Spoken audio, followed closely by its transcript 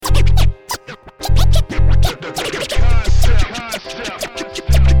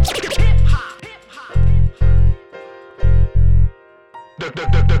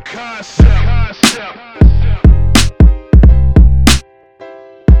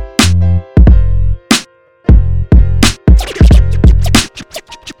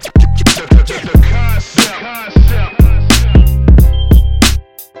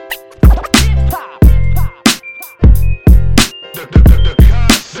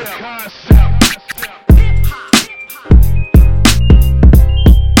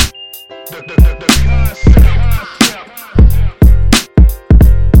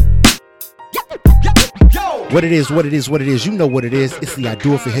What it is, what it is, what it is. You know what it is. It's the I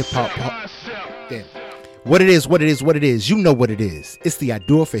Do It For Hip Hop. Damn. What it is, what it is, what it is. You know what it is. It's the I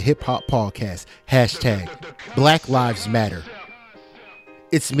Do It For Hip Hop podcast. Hashtag Black Lives Matter.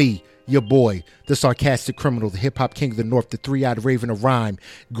 It's me, your boy, the sarcastic criminal, the hip hop king of the north, the three-eyed raven of rhyme,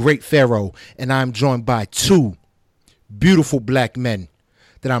 Great Pharaoh, and I'm joined by two beautiful black men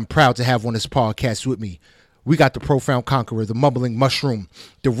that I'm proud to have on this podcast with me. We got the profound conqueror, the mumbling mushroom,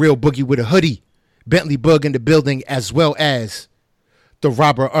 the real boogie with a hoodie, Bentley Bug in the building, as well as the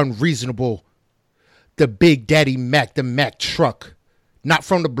robber unreasonable, the Big Daddy Mac, the Mac truck, not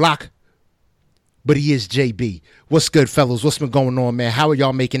from the block, but he is JB. What's good, fellas? What's been going on, man? How are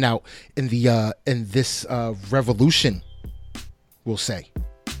y'all making out in the in this revolution? We'll say.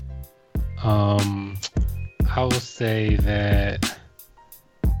 I will say that.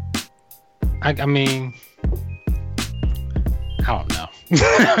 I mean, I don't know.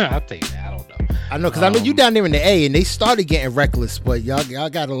 I'll tell you that. I don't know. I know, because I know you down there in the A, and they started getting reckless, but y'all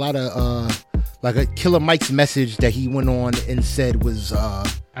got a lot of like a Killer Mike's message that he went on and said was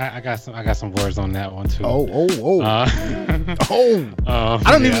I got some words on that one too. I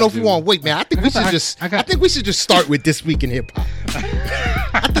don't even know if we want to wait, man. I think we should just start with This Week in Hip Hop.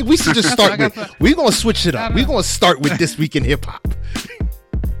 I think we should just start with. We're gonna switch it up. We're gonna start with This Week in Hip Hop.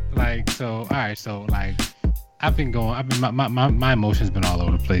 I've been my emotions been all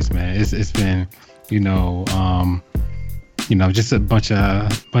over the place, man. It's been, just a bunch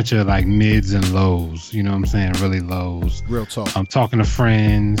of like mids and lows, you know what I'm saying? Really lows. Real talk. I'm talking to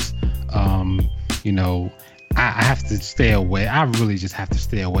friends. I have to stay away. I really just have to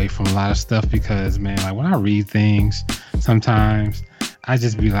stay away from a lot of stuff because, man, like when I read things, sometimes I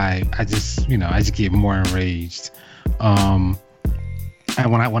just be like, I just get more enraged. And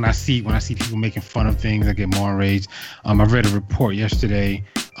when I see people making fun of things, I get more enraged. I read a report yesterday,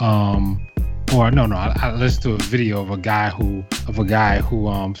 I listened to a video of a guy who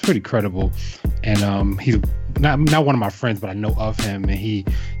is pretty credible, and he's not one of my friends, but I know of him, and he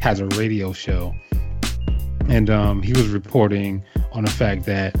has a radio show, and he was reporting on the fact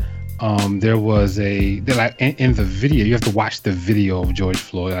that there was in the video, you have to watch the video of George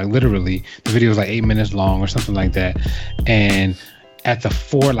Floyd. Like literally, the video is like 8 minutes long or something like that, and at the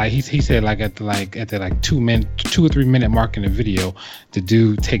he said at the 2 or 3 minute mark in the video, the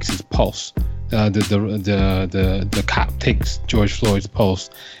dude takes his pulse. The cop takes George Floyd's pulse.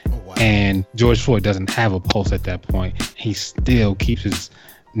 Oh, wow. And George Floyd doesn't have a pulse at that point. He still keeps his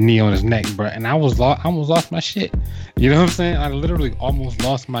knee on his neck, bro. And I almost lost my shit. You know what I'm saying? I literally almost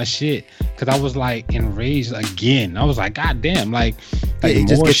lost my shit because I was like enraged again. I was like, God damn, like it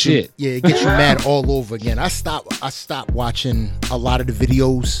more gets shit. It gets you mad all over again. I stopped watching a lot of the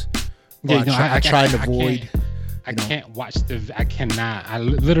videos. I try and avoid. I cannot. I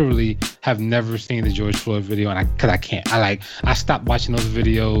literally have never seen the George Floyd video, and I can't. I stopped watching those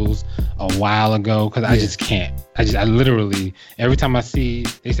videos a while ago because I just can't. I literally, every time I see,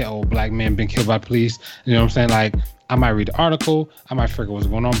 they say, "Oh, black man been killed by police." You know what I'm saying? Like, I might read the article, I might figure what's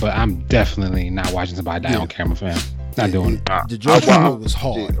going on, but I'm definitely not watching somebody die on camera, fam. Not doing it. The George Floyd was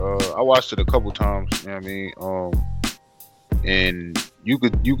hard. I watched it a couple times. You know what I mean? And you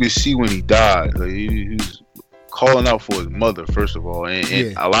could see when he died. Like he's calling out for his mother, first of all, and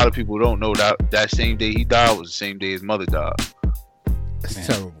a lot of people don't know that same day he died was the same day his mother died. That's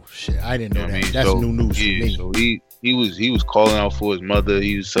terrible shit. I didn't know that. That's new news for me. So he was calling out for his mother.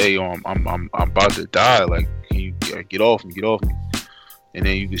 He would say, I'm about to die. Like, can you get off me? And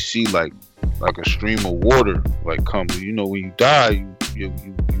then you could see like a stream of water like come. You know, when you die, you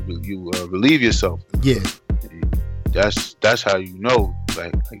relieve yourself. Yeah. That's how you know,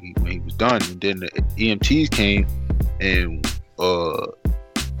 when he was done. And then the EMTs came, and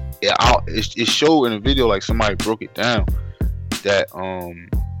it showed in a video, like somebody broke it down, that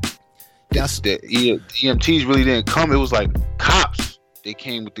the EMTs really didn't come. It was like cops. They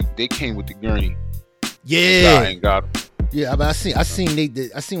came with the gurney. Yeah. And got him. Yeah, but I seen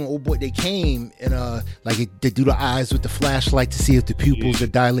when old boy they came and they do the eyes with the flashlight to see if the pupils are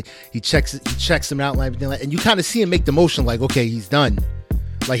dilating. He checks them out and everything, and you kind of see him make the motion like, okay, he's done.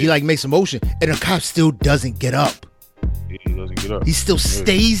 Like he makes a motion, and the cop still doesn't get up. He doesn't get up. He still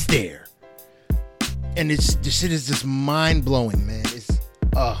stays there, and the shit is just mind blowing, man. It's,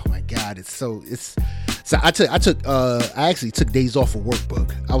 oh my god, so I actually took days off of work,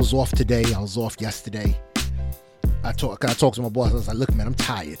 Bug. I was off today. I was off yesterday. I talked to my boss. I was like, look, man, I'm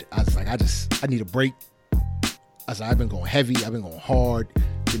tired. I was like, I need a break. I said, I've been going heavy. I've been going hard.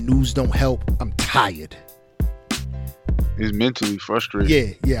 The news don't help. I'm tired. It's mentally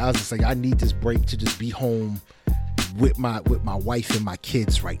frustrating. Yeah. I was just like, I need this break to just be home with my wife and my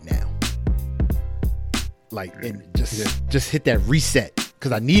kids right now. like, and just hit that reset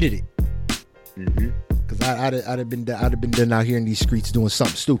because I needed it. Because I'd have been done out here in these streets doing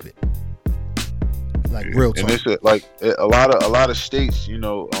something stupid. Like real talk. And it's like a lot of states, you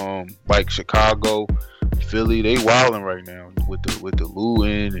know, like Chicago, Philly, they wilding right now with the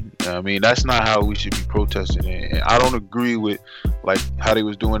looting, and I mean that's not how we should be protesting. And I don't agree with like how they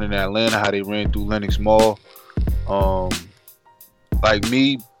was doing in Atlanta, how they ran through Lenox Mall. Like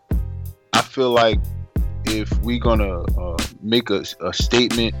me, I feel like if we gonna make a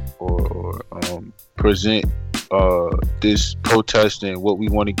statement or present this protest and what we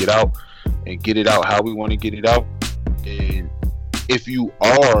want to get out and get it out how we want to get it out, and if you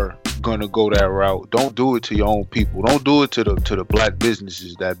are gonna go that route, don't do it to your own people. Don't do it to the black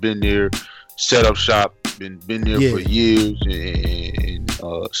businesses that been there, set up shop, been there for years and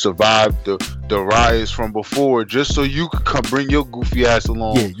survived the riots from before, just so you could come bring your goofy ass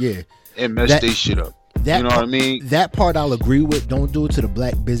along and mess their shit up. You know what I mean? That part I'll agree with. Don't do it to the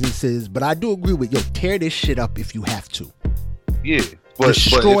black businesses, but I do agree with tear this shit up if you have to. Yeah.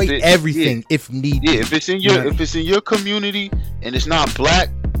 Destroy everything if need. Yeah, if it's in your community and it's not black,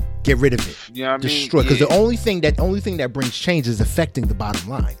 get rid of it. You know what I mean? Destroy, because the only thing that brings change is affecting the bottom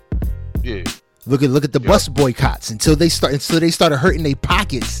line. Yeah. Look at the bus boycotts. Until they started hurting their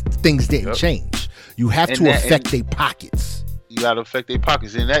pockets, things didn't change. You have to affect their pockets. You gotta affect their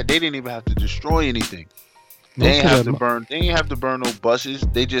pockets, and that they didn't even have to destroy anything. They ain't have to burn. They ain't have to burn no buses.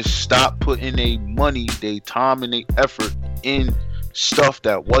 They just stopped putting their money, their time, and their effort in stuff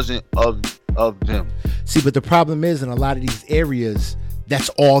that wasn't of them. See, but the problem is in a lot of these areas, that's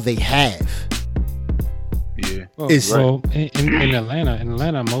all they have. Yeah. Well, in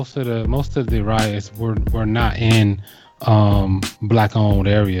Atlanta, most of the riots were not in black owned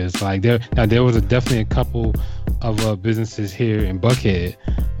areas. Like there was definitely a couple of businesses here in Buckhead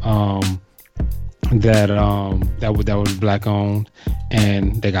that was black owned,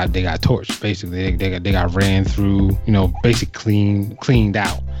 and they got torched. Basically, they got ran through. You know, basically cleaned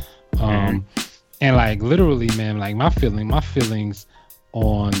out. And like literally, man, like my feelings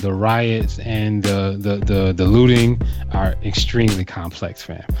on the riots and the looting are extremely complex,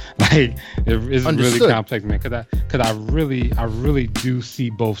 fam. Like it's really complex, man. Cause I really do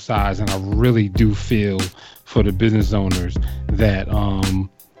see both sides, and I really do feel for the business owners that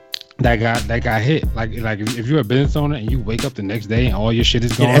got hit. Like if you're a business owner and you wake up the next day and all your shit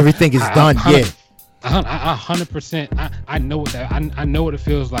is gone, and everything is done. 100%. I know what that. I know what it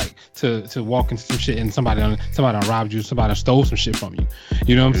feels like to walk into some shit and somebody robbed you, somebody stole some shit from you.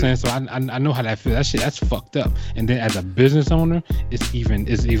 You know what I'm saying? So I know how that feels. That's fucked up. And then as a business owner, it's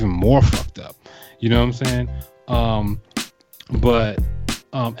even more fucked up. You know what I'm saying? But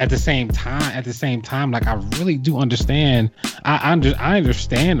at the same time, like I really do understand. I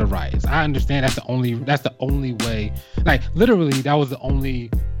understand the riots. I understand that's the only way. Like literally, that was the only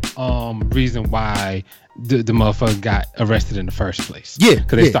reason why the motherfucker got arrested in the first place. Because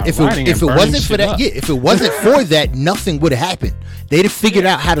they started rioting. If it wasn't for that, if it wasn't for that, nothing would have happened. They'd have figured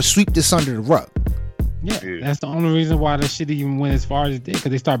out how to sweep this under the rug. Yeah, that's the only reason why that shit even went as far as it did, because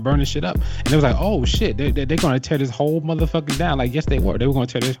they started burning shit up, and it was like, oh shit, they're gonna tear this whole motherfucking down. Like, yes, they were gonna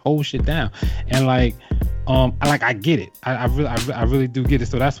tear this whole shit down, and I get it. I really do get it.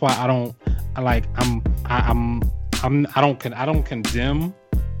 So that's why I don't condemn.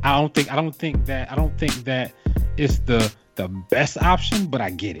 I don't think that it's the best option, but I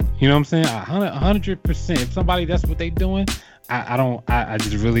get it. You know what I'm saying? 100%. If somebody that's what they doing, I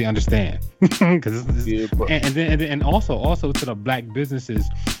just really understand. Because and also to the black businesses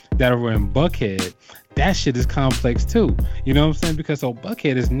that are in Buckhead, that shit is complex too. You know what I'm saying? Because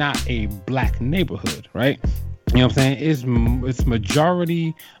Buckhead is not a black neighborhood, right? You know what I'm saying? It's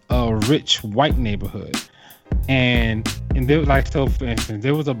majority rich white neighborhood. And there was like, so for instance,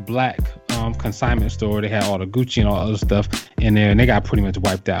 there was a black consignment store. They had all the Gucci and all other stuff in there, and they got pretty much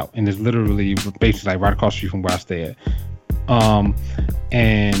wiped out. And it's literally basically like right across the street from where I stay at.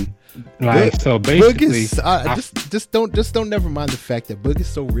 And like, so basically, just don't never mind the fact that Boog is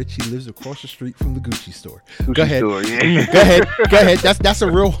so rich he lives across the street from the Gucci store. Go ahead. Go ahead. That's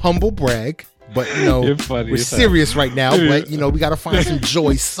a real humble brag, but you know we're serious right now. But you know we got to find some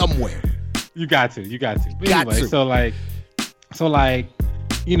joy somewhere. You got to. But anyway, so like,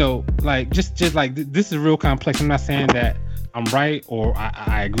 you know, like just like this is real complex. I'm not saying that I'm right or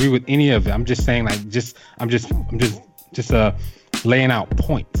I agree with any of it. I'm just saying like I'm just laying out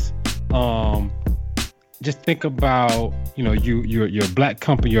points. Just think about, you know, you're a black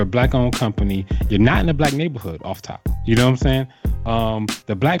company, you're a black owned company. You're not in a black neighborhood off top. You know what I'm saying?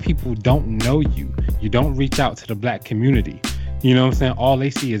 The black people don't know you. You don't reach out to the black community. You know what I'm saying? All they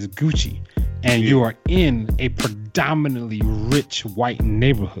see is Gucci. and you are in a predominantly rich white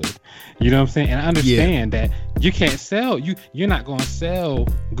neighborhood. You know what I'm saying? And I understand that you can't sell, you're not going to sell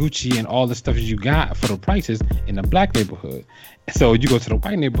Gucci and all the stuff that you got for the prices in the black neighborhood. So you go to the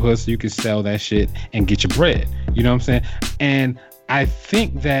white neighborhood so you can sell that shit and get your bread. You know what I'm saying? And I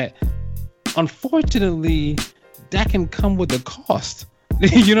think that, unfortunately, that can come with a cost.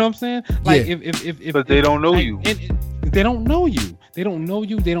 You know what I'm saying? Like if but they don't know you. They don't know you. They don't know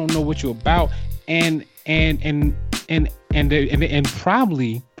you. They don't know what you're about. And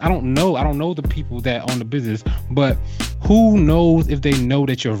probably I don't know the people that own the business, but who knows if they know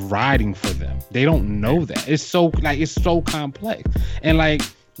that you're riding for them? They don't know that. It's so complex. And like,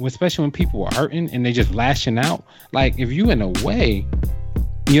 especially when people are hurting and they just lashing out. Like, if you in a way,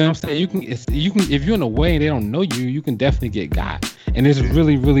 you know what I'm saying? You can if you're in a way and they don't know you, you can definitely get got. And it's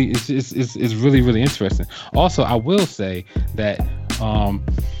really really interesting. Also, I will say that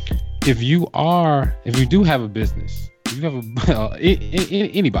if you do have a business, if you have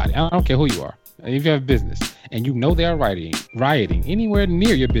anybody, I don't care who you are, if you have a business and you know they're rioting anywhere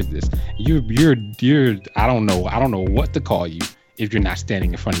near your business, you're I don't know what to call you if you're not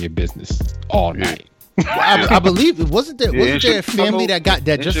standing in front of your business all night. Well, I believe it wasn't there a family that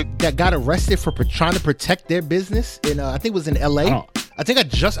got arrested for trying to protect their business in I think it was in LA. I think I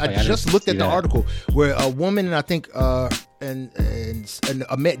just looked at the article where a woman, and I think and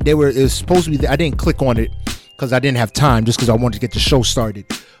a man, it was supposed to be I didn't click on it because I didn't have time, just because I wanted to get the show started.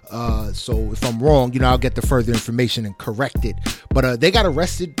 So if I'm wrong, I'll get the further information and correct it. But they got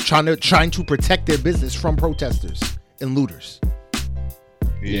arrested trying to protect their business from protesters and looters.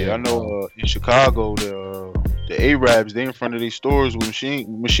 Yeah, I know in Chicago, the Arabs, they in front of these stores with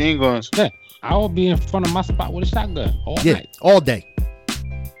machine guns. Yeah, I will be in front of my spot with a shotgun all night. All day.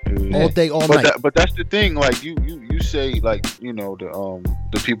 Yeah. All day, all night. But that's the thing, like you say, like,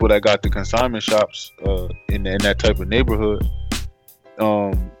 the people that got the consignment shops in that type of neighborhood,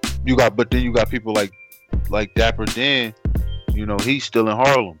 you got people like Dapper Dan, he's still in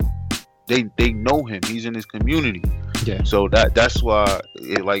Harlem. They know him. He's in his community. Yeah. So that's why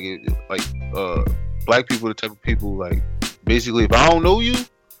black people, the type of people, like, basically, if I don't know you,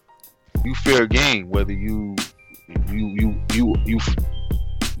 you fair game, whether you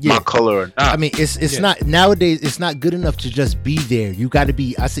my color or not. I mean, it's not nowadays. It's not good enough to just be there. You got to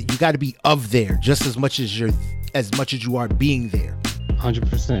be. You got to be of there just as much as you are being there.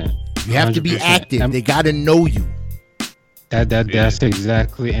 100%. You have to be active. They got to know you. That's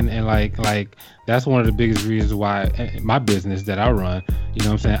exactly, and like that's one of the biggest reasons why my business that I run, you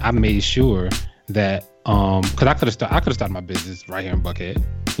know what I'm saying, I made sure that because I could have started my business right here in Buckhead,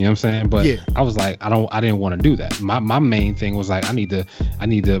 you know what I'm saying, but I was like, I didn't want to do that. My main thing was like, I need to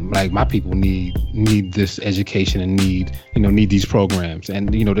like, my people need this education and need these programs, and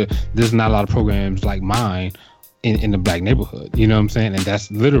there's not a lot of programs like mine in the black neighborhood, you know what I'm saying, and that's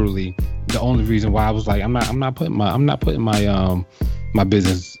literally the only reason why I was like, I'm not putting my my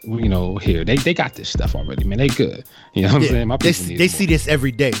business, here. They got this stuff already, man. They good, you know what I'm saying. My people they see this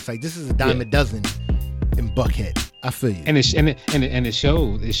every day. It's like, this is a dime a dozen in Buckhead. I feel you. And it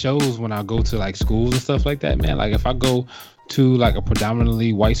shows when I go to like schools and stuff like that, man. Like, if I go to like a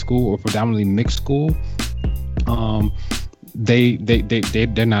predominantly white school or predominantly mixed school, they're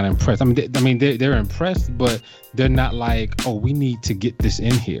not impressed. I mean, they're impressed, but they're not like, oh, we need to get this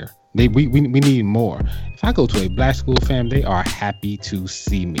in here. We need more. If I go to a black school, fam, they are happy to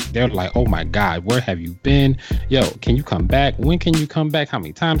see me. They're like, oh my God, where have you been? Yo, can you come back? When can you come back? How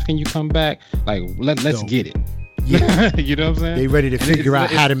many times can you come back? Like, let's get it. Yeah. You know what I'm saying? They ready to figure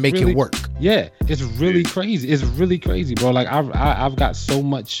out how to make it work. Yeah, it's really crazy. It's really crazy, bro. Like, I've got so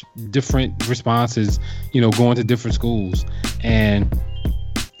much different responses, going to different schools, and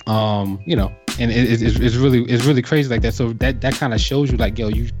and it's really crazy like that. So that kind of shows you, like, yo,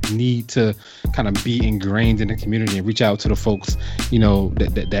 you need to kind of be ingrained in the community and reach out to the folks,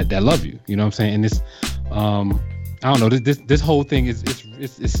 that love you. You know what I'm saying? And this, I don't know. This whole thing is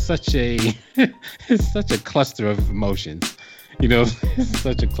such a it's such a cluster of emotions. It's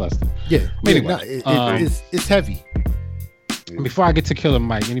such a cluster. Yeah. Anyway, it's heavy. Before I get to Killer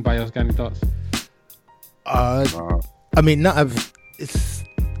Mike, anybody else got any thoughts? I mean, no,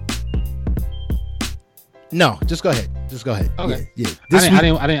 just go ahead. Okay. Yeah.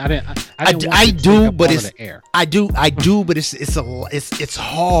 I do, but it's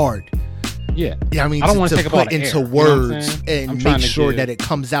hard. Yeah. I mean, I don't want to to put into words and make sure that it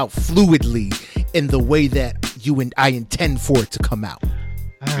comes out fluidly in the way that you and I intend for it to come out.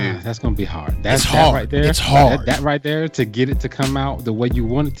 That's gonna be hard. That's hard. That right there. It's hard. That right there, to get it to come out the way you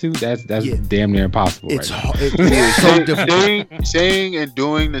want it to. That's damn near impossible. It's hard. It's so difficult. Saying and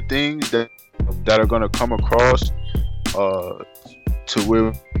doing the things that that are gonna come across to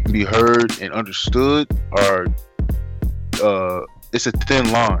where be heard and understood are it's a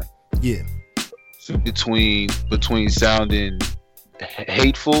thin line. Yeah. Between sounding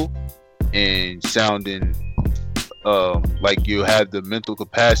hateful and sounding like you have the mental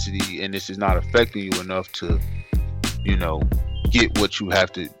capacity and this is not affecting you enough to, you know, get what you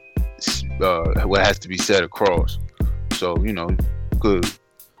have to what has to be said across. So, you know, good.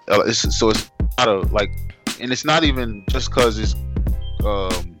 It's not a like, and it's not even just because it's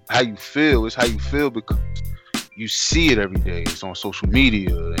how you feel. It's how you feel because you see it every day. It's on social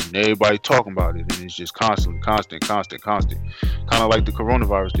media and everybody talking about it, and it's just constant. Kind of like the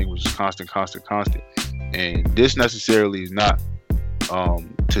coronavirus thing was just constant. And this necessarily is not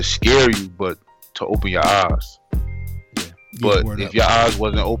to scare you, but to open your eyes. Yeah. But if your eyes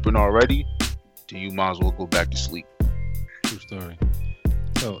wasn't open already, then you might as well go back to sleep. True story.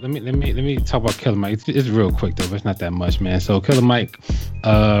 So let me talk about Killer Mike. It's real quick though, but it's not that much, man. So Killer Mike,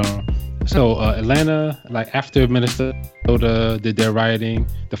 Atlanta, like after Minnesota did their rioting,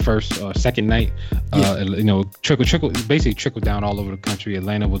 the first second night, you know, trickled down all over the country.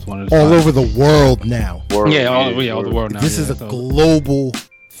 Atlanta was one of the all over the world now. All the world now. This is a global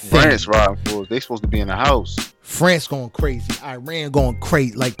thing. France, right? They supposed to be in the house. France going crazy. Iran going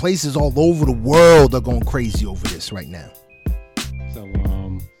crazy. Like places all over the world are going crazy over this right now. So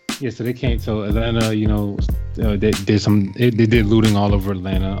so they came. So Atlanta, you know, they did looting all over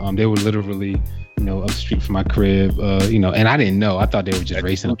Atlanta. They were literally, you know, up the street from my crib. You know, and I didn't know. I thought they were just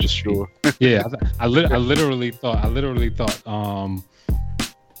racing up the street. Yeah, I literally thought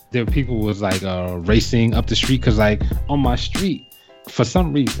there people was like racing up the street because like on my street for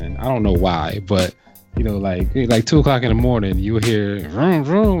some reason I don't know why, but. You know, like 2:00 in the morning, you hear vroom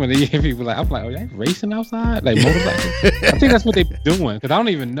vroom, and then you hear people like, I'm like, are they racing outside? Like motorcycles? I think that's what they doing because I don't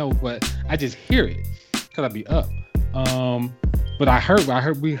even know, but I just hear it because I be up. But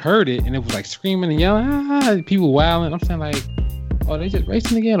we heard it, and it was like screaming and yelling, people wilding. I'm saying like, oh, they just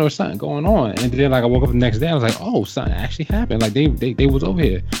racing again or something going on. And then like I woke up the next day, I was like, oh, something actually happened. Like they was over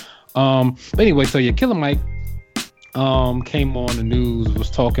here. But anyway, so yeah, Killer Mike came on the news,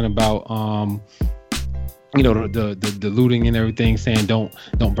 was talking about you know, the looting and everything, saying don't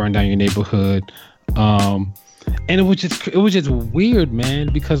burn down your neighborhood, and it was just weird,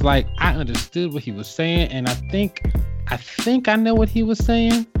 man, because like I understood what he was saying, and I think I know what he was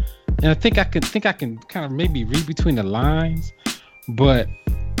saying, and I think I can kind of maybe read between the lines, but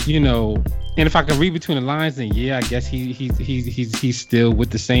you know, and if I can read between the lines, then yeah, I guess he's still with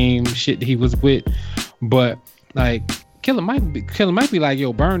the same shit he was with, but like. Killer might be like,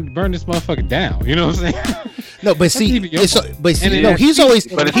 yo, burn this motherfucker down. You know what I'm saying? No, but see, he's always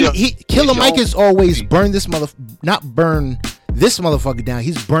Killer Mike is always burn this not burn this motherfucker down.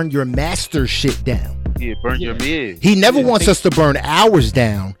 He's burn your master shit down. Yeah, burn your mid. He never wants us to burn ours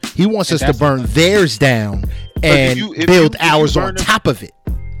down. He wants us to burn theirs down and build ours on top of it.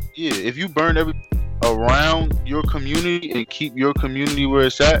 Yeah, if you burn around your community and keep your community where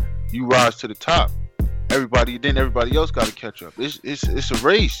it's at, you rise to the top. Everybody else got to catch up. It's a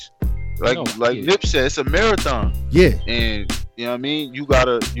race, like Nip said, it's a marathon. Yeah, and you know what I mean. You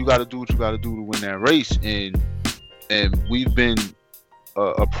gotta do what you gotta do to win that race. And we've been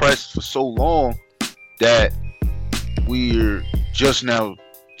oppressed for so long that we're just now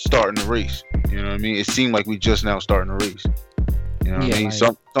starting the race. You know what I mean? It seemed like we just now starting the race. You know what I mean? Like,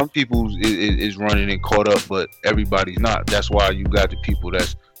 some people is running and caught up, but everybody's not. That's why you got the people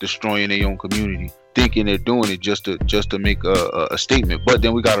that's destroying their own community, thinking they're doing it just to make a statement. But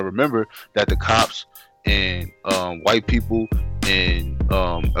then we got to remember that the cops and white people and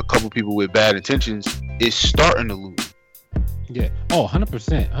a couple people with bad intentions is starting to loot. Yeah. Oh,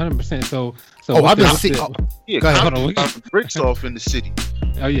 100%. So I've been seeing. Yeah, go ahead. Hold on. Bricks off in the city.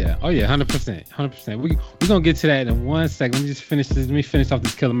 Oh yeah, 100%. We gonna get to that in 1 second. Let me just finish this. Let me finish off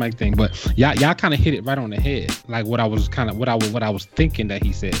this Killer Mike thing. But y'all kind of hit it right on the head, like what I was thinking that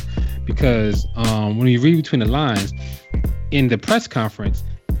he said, because when you read between the lines in the press conference,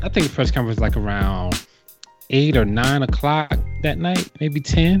 I think the press conference was like around 8 or 9 o'clock that night, maybe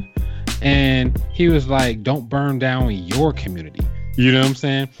 10, and he was like, "Don't burn down your community." You know what I'm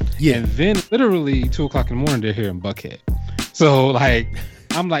saying? Yeah. And then literally 2 o'clock in the morning, they're here in Buckhead. So like.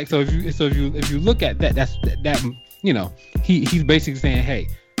 I'm like, so if you look at that, that you know, he's basically saying, hey,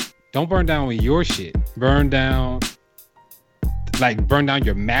 don't burn down your shit. Burn down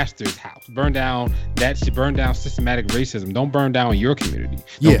your master's house. Burn down that shit. Burn down systematic racism. Don't burn down your community.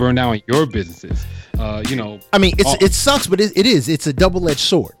 Don't burn down your businesses. You know. I mean, it sucks, but it's a double-edged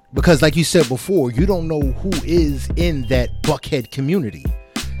sword, because like you said before, you don't know who is in that Buckhead community.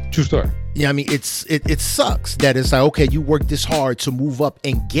 True story. Yeah, I mean, it sucks that it's like, okay, you work this hard to move up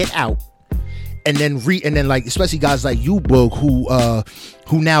and get out, and then like, especially guys like you, Boog,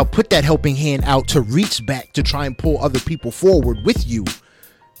 who now put that helping hand out to reach back to try and pull other people forward with you.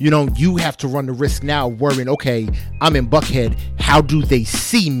 You know, you have to run the risk now worrying, okay, I'm in Buckhead. How do they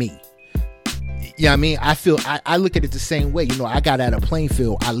see me? Yeah, I mean, I look at it the same way. You know, I got out of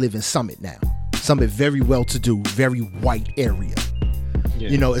Plainfield. I live in Summit now. Summit, very well-to-do, very white area. Yeah.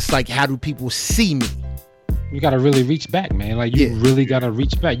 You know, it's like, how do people see me? You gotta really reach back, man. Like, you really gotta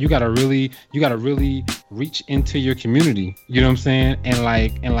reach back. You gotta really reach into your community. You know what I'm saying? And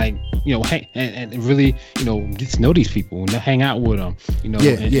like, you know, hey, and really, you know, get to know these people and hang out with them. You know,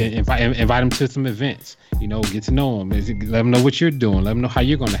 invite them to some events. You know, get to know them. Let them know what you're doing. Let them know how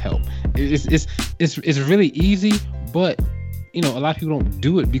you're gonna help. It's really easy, but you know, a lot of people don't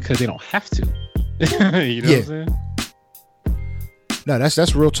do it because they don't have to. You know what I'm saying? No,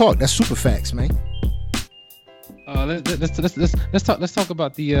 that's real talk. That's super facts, man. Let's talk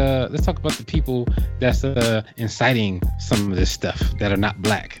about the people that's inciting some of this stuff that are not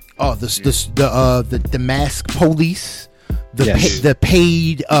black. Oh, the mask police, the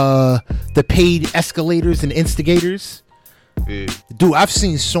paid escalators and instigators. Yeah. Dude, I've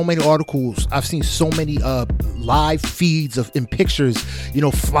seen so many articles. I've seen so many live feeds and pictures. You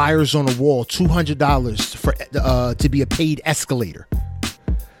know, flyers on the wall, $200 for to be a paid escalator.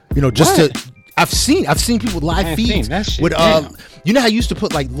 You know, just to. I've seen people live feeds with you know how you used to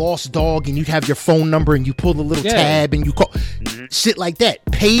put like lost dog and you'd have your phone number and you pull the little tab and you call shit like that.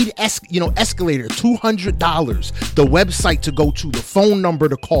 Paid escalator, $200. The website to go to, the phone number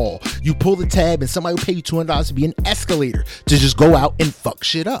to call. You pull the tab and somebody will pay you $200 to be an escalator to just go out and fuck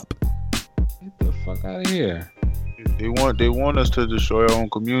shit up. Get the fuck out of here. They want us to destroy our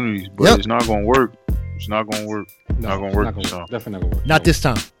own communities, but it's not gonna work. It's not gonna work. Not gonna work. Definitely not gonna work. Not this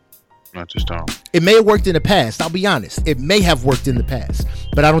time. Not this time. It may have worked in the past. I'll be honest. It may have worked in the past,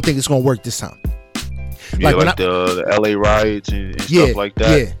 but I don't think it's gonna work this time. Yeah, like the LA riots and stuff like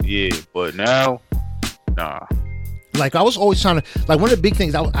that. Yeah, but now, nah. Like, I was always trying to, like, one of the big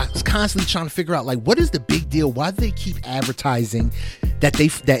things I was constantly trying to figure out, like, what is the big deal? Why do they keep advertising that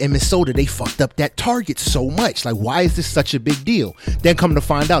in Minnesota they fucked up that Target so much? Like, why is this such a big deal? Then come to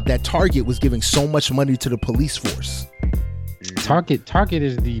find out that Target was giving so much money to the police force. Target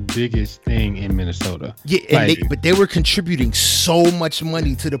is the biggest thing in Minnesota. Yeah, and but they were contributing so much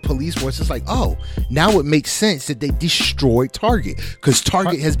money to the police force. It's like, oh, now it makes sense that they destroyed Target, because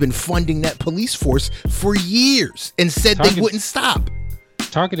Target has been funding that police force for years and said they wouldn't stop.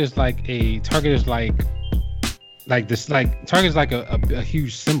 Target is like a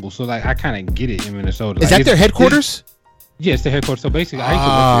huge symbol. So like, I kind of get it in Minnesota. Is that their headquarters? Yeah, it's the headquarters. So basically, I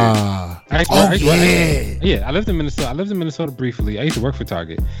used to work there. I lived in Minnesota. I lived in Minnesota briefly. I used to work for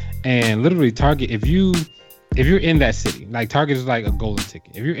Target, and literally Target, if you're in that city, like Target is like a golden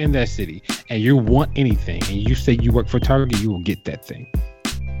ticket. If you're in that city and you want anything, and you say you work for Target, you will get that thing.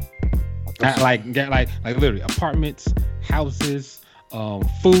 Like literally apartments, houses,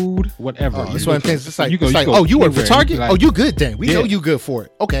 food, whatever. That's what I'm saying. It's like, oh, you work for Target? Like, oh, you good then. We know you good for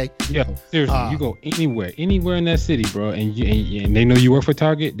it. Okay. Yeah, seriously, you go anywhere in that city, bro, and they know you work for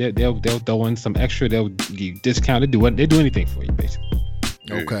Target. They'll throw in some extra. They'll give you discount. They do anything for you, basically.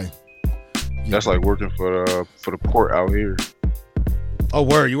 Okay. That's like working for the port out here. Oh,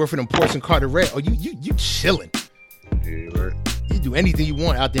 word! You work for them ports in Carteret. Oh, you chilling. Yeah, right. You do anything you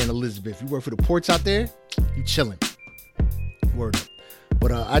want out there in Elizabeth. You work for the ports out there. You chilling. Word up.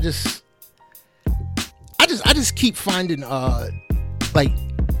 But I just keep finding like,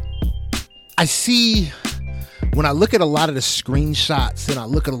 I see when I look at a lot of the screenshots and I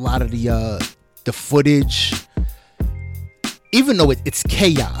look at a lot of the footage, even though it's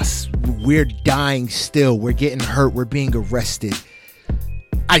chaos, we're dying still, we're getting hurt, we're being arrested.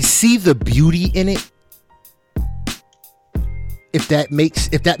 I see the beauty in it. If that makes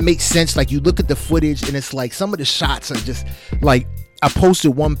sense. Like, you look at the footage and it's like some of the shots are just like, I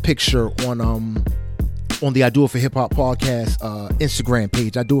posted one picture on the I Do It For Hip Hop podcast Instagram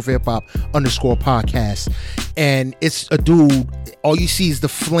page. I Do It For Hip Hop _podcast, and it's a dude. All you see is the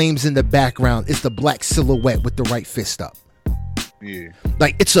flames in the background. It's the black silhouette with the right fist up. Yeah,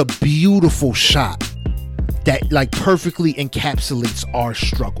 like, it's a beautiful shot that like perfectly encapsulates our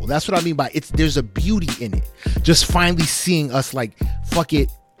struggle. That's what I mean by there's a beauty in it. Just finally seeing us like, fuck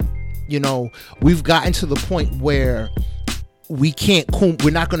it, you know, we've gotten to the point where we're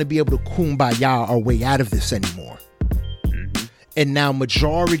not going to be able to kumbaya our way out of this anymore. Mm-hmm. And now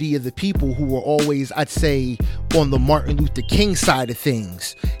majority of the people who were always, I'd say, on the Martin Luther King side of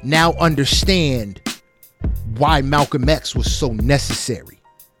things now understand why Malcolm X was so necessary.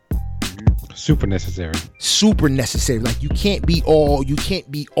 Super necessary. Super necessary. Like you can't be all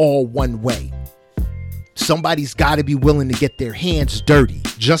one way. Somebody's got to be willing to get their hands dirty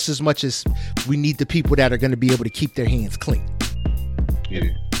just as much as we need the people that are going to be able to keep their hands clean. Yeah.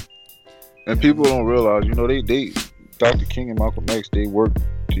 And people don't realize, they Dr. King and Malcolm X, they worked,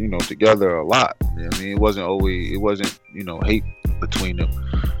 together a lot. I mean, it wasn't, hate between them.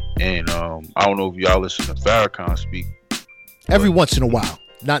 And I don't know if y'all listen to Farrakhan speak. Every once in a while.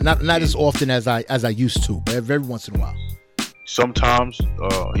 Not as often as I used to, but every once in a while. Sometimes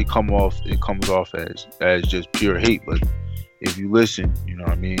it comes off as just pure hate, but if you listen,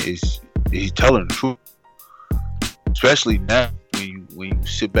 he's telling the truth. Especially now when you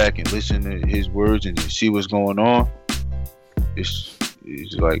sit back and listen to his words and see what's going on, it's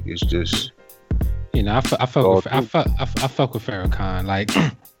just I fuck with Farrakhan.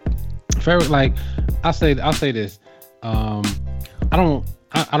 Like I'll say this. I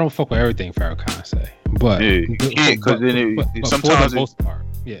don't fuck with everything Farrakhan say, but sometimes for the most part,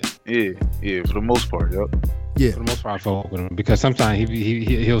 for the most part, yep. Yeah, for the most part, I fuck with him because sometimes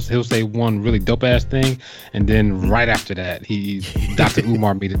he'll say one really dope ass thing, and then right after that, he Dr.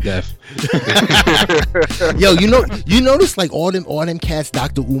 Umar me to death. Yo, you notice like all them cats,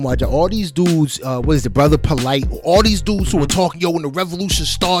 Dr. Umar, all these dudes, what is it, Brother Polite, all these dudes who are talking, yo, when the revolution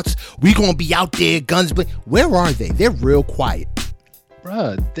starts, we gonna be out there, guns, but where are they? They're real quiet.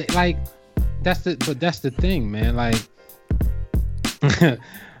 Bruh, that's the thing, man. Like, I'm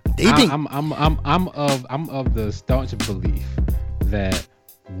of the staunch belief that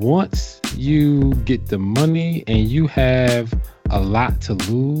once you get the money and you have a lot to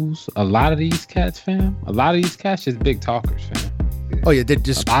lose, a lot of these cats just big talkers, fam. Oh yeah, they're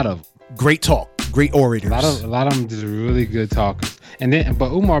just a lot of great talk, great orators. A lot of them just really good talkers.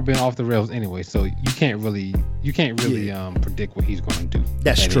 But Umar been off the rails anyway, so you can't really predict what he's going to do.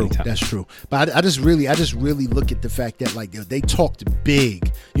 That's true. That's true. But I just really look at the fact that like they talked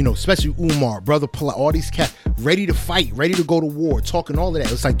big, especially Umar, Brother Polite, all these cats ready to fight, ready to go to war, talking all of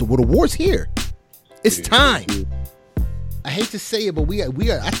that. It's like the war's here. It's time. I hate to say it, but we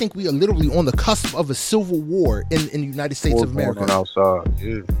are. I think we are literally on the cusp of a civil war in the United States of America. Outside,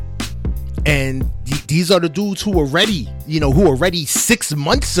 yeah. And these are the dudes who were ready, who were ready 6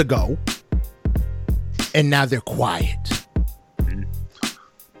 months ago, and now they're quiet.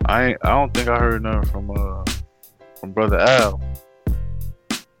 I don't think I heard nothing from Brother Al.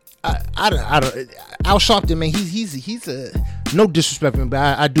 I don't. Al Sharpton, man, he's a no disrespect,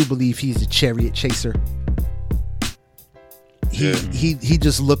 but I do believe he's a chariot chaser. He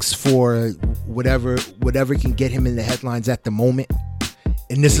just looks for whatever can get him in the headlines at the moment.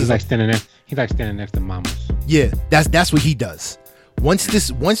 And this is like standing there. He's like standing next to mamas. Yeah, that's what he does. Once this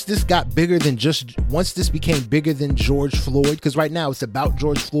became bigger than George Floyd, because right now it's about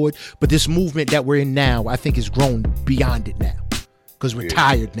George Floyd, but this movement that we're in now, I think, has grown beyond it now, because we're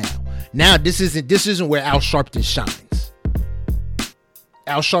tired now. Now this isn't where Al Sharpton shines.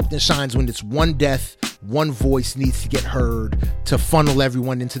 Al Sharpton shines when it's one death, one voice needs to get heard to funnel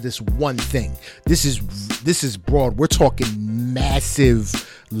everyone into this one thing. This is broad. We're talking massive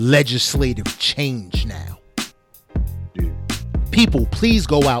legislative change now. People, please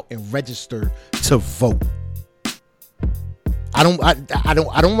go out and register to vote. I don't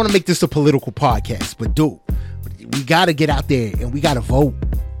want to make this a political podcast, but dude, we got to get out there and we got to vote.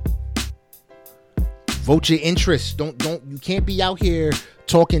 Vote your interests. You can't be out here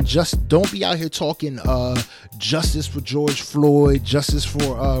talking don't be out here talking justice for George Floyd, justice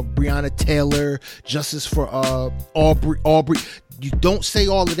for Breonna Taylor, justice for Aubrey. You don't say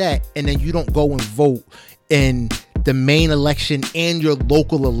all of that and then you don't go and vote in the main election and your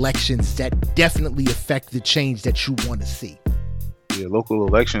local elections that definitely affect the change that you want to see. Yeah, local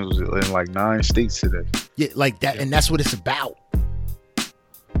elections in like 9 states today. Yeah, like that, and that's what it's about.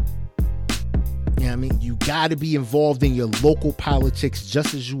 I mean, you got to be involved in your local politics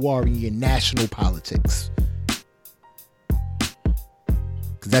just as you are in your national politics,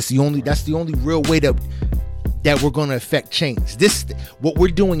 because that's the only real way that we're going to affect change. What we're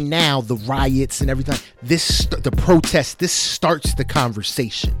doing now, the riots and everything, the protests, this starts the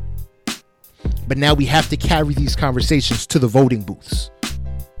conversation. But now we have to carry these conversations to the voting booths.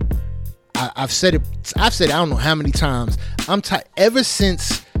 I've said it. I don't know how many times. I'm tired. Ever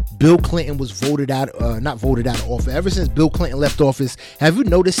since Bill Clinton was not voted out of office. Ever since Bill Clinton left office, have you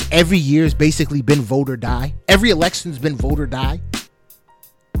noticed every year's basically been vote or die? Every election's been vote or die.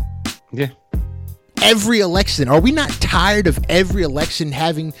 Yeah. Every election. Are we not tired of every election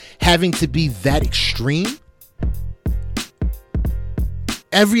having to be that extreme?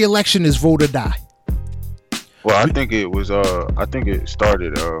 Every election is vote or die. Well, I think it was. I think it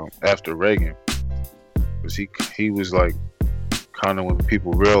started after Reagan, because he was like kind of when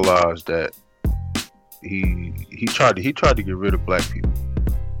people realized that he tried to get rid of black people.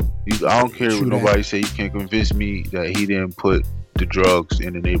 I don't care what nobody say. You can't convince me that he didn't put the drugs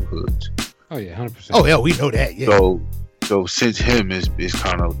in the neighborhoods. Oh yeah, 100%. Oh yeah, we know that. Yeah. So since him, it's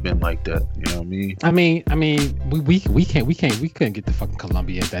kind of been like that. You know what I mean? We couldn't get to fucking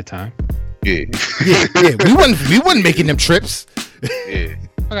Colombia at that time. Yeah. yeah. We wasn't making them trips. Yeah.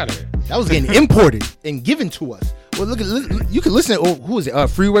 I got it. That was getting imported and given to us. Well, you can listen to who is it?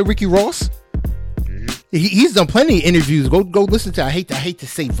 Freeway Ricky Ross. He's done plenty of interviews. Go listen to. I hate to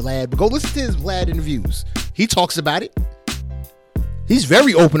say Vlad, but go listen to his Vlad interviews. He talks about it. He's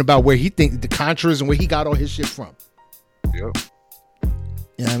very open about where he thinks the Contras and where he got all his shit from. Yep.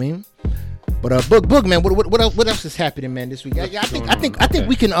 You know what I mean? But Boog man, what else is happening, man, this week? I think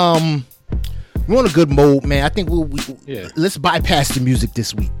we can we're on a good mode, man. I think let's bypass the music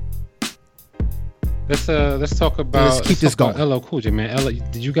this week. Let's talk about. Let's keep this going. LL Cool J, man.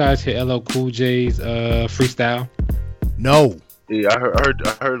 Did you guys hear LL Cool J's freestyle? No. Yeah, I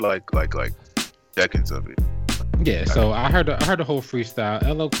heard like seconds of it. Yeah, so I heard the whole freestyle.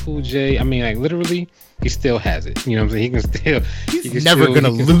 LL Cool J, I mean, like literally, he still has it. You know what I'm saying? He's never gonna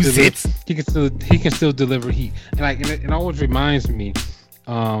lose it. He can still deliver heat, and like it always reminds me.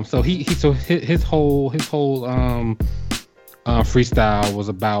 So his whole freestyle was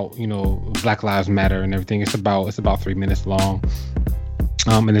about, you know, Black Lives Matter and everything. It's about 3 minutes long,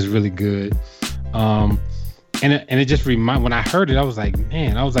 and it's really good. And it just when I heard it, I was like,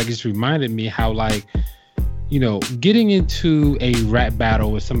 it just reminded me how, like, you know, getting into a rap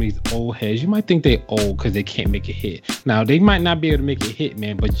battle with some of these old heads, you might think they old because they can't make a hit. Now, they might not be able to make a hit,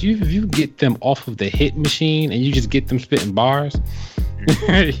 man, but if you get them off of the hit machine and you just get them spitting bars,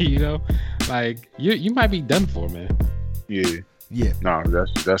 you know, like you might be done for, man. Yeah. No,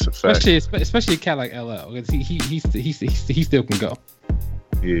 that's a fact. Especially a cat like LL, because he still can go.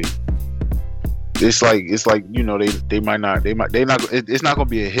 Yeah. It's like you know, it's not gonna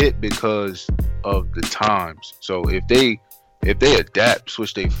be a hit because of the times. So if they adapt,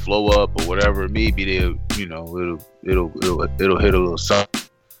 switch they flow up or whatever, maybe they'll, you know, it'll hit a little something.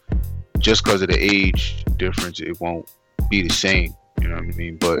 Just because of the age difference, it won't be the same. You know what I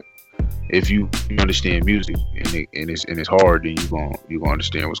mean? But if you understand music and it's hard, then you gonna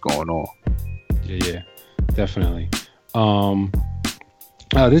understand what's going on. Yeah, definitely.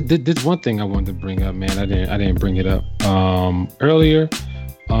 This one thing I wanted to bring up, man. I didn't bring it up earlier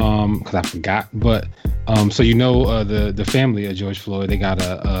because I forgot. But so you know, the family of George Floyd, they got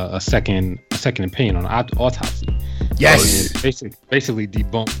a second opinion on autopsy. Yes. Basically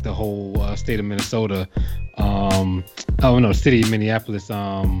debunked the whole state of Minnesota. City of Minneapolis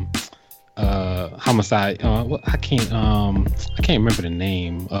homicide. I can't remember the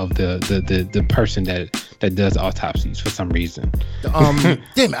name of the person that does autopsies for some reason.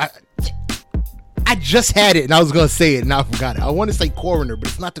 Damn, I just had it and I was gonna say it and I forgot it. I want to say coroner, but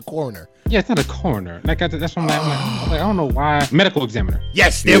it's not the coroner. Yeah, it's not a coroner. Like that's what I'm like. I don't know why. Medical examiner.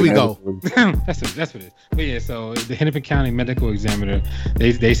 Yes, there we go. That's what it is. But yeah, so the Hennepin County medical examiner,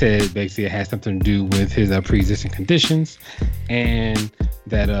 they said basically it had something to do with his pre-existing conditions, and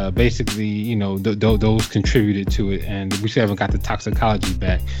that basically, you know, those contributed to it, and we still haven't got the toxicology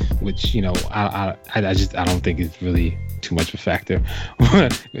back, which, you know, I don't think is really too much of a factor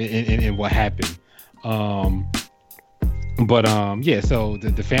in what happened. Yeah, so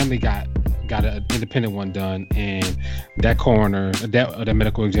the family got an independent one done, and that coroner, the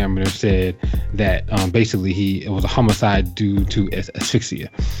medical examiner said that basically it was a homicide due to asphyxia.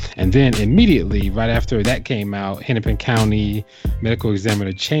 And then immediately right after that came out, Hennepin County medical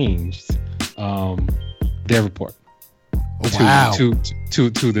examiner changed their report to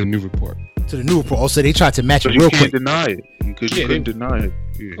the new report. To the new report. Also, they tried to match it real quick. You can't deny it because you couldn't deny it.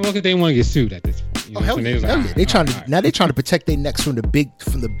 Yeah. Well, because they want to get sued at this point. You know? Hell yeah. They trying to now. They're trying to protect their necks from the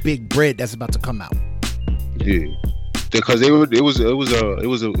big bread that's about to come out. Yeah, because it was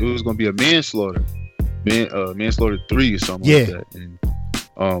going to be a manslaughter, manslaughter 3 or something like that.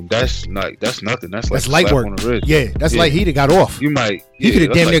 And that's nothing. That's light work. On the wrist. Yeah, that's like he'd have got off. You might. He could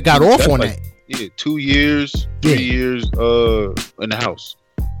have damn near got off on that. Yeah, 2 years, 3 years in the house.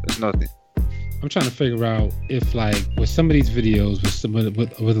 That's nothing. I'm trying to figure out if, like, with some of these videos,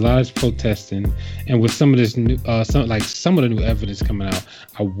 with a lot of this protesting, and with some of this new, some of the new evidence coming out,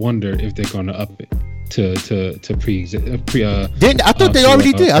 I wonder if they're going to up it to pre. I thought they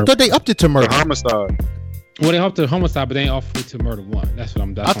already did. I thought they upped it to murder. Homicide. Well, they upped it to homicide, but they ain't upped it to murder 1. That's what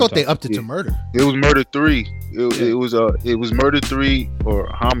I'm. I thought they upped it to murder. It was murder 3. It was murder 3 or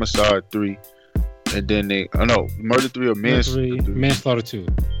homicide 3. and then they murder 3 or manslaughter 2.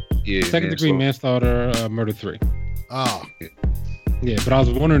 Yeah, second degree manslaughter, murder 3. Oh. Yeah, but I was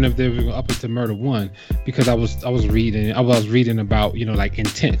wondering if they were going to up it to murder 1 because I was reading about like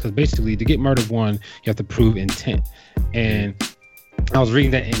intent, because basically to get murder 1 you have to prove intent, and I was reading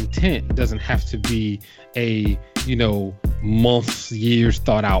that intent doesn't have to be a months, years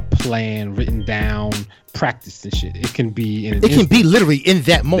thought out plan, written down, practice and shit. It can be literally in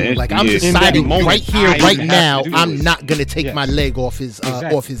that moment. Like I'm deciding right here, right now, I'm not gonna take my leg off his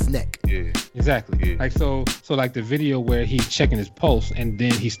off his neck. Yeah. Exactly. Yeah. Like so like the video where he's checking his pulse and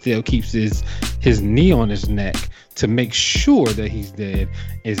then he still keeps his knee on his neck to make sure that he's dead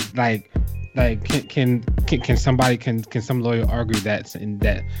is like can some lawyer argue that's an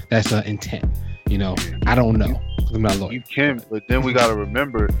intent? I don't know. I'm not a lawyer. You can, but then we gotta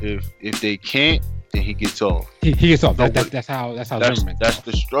remember if they can't, then he gets off. He gets off. That's how that's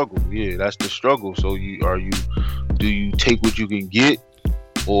the struggle. Yeah, that's the struggle. So do you take what you can get,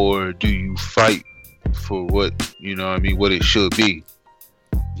 or do you fight for what what it should be?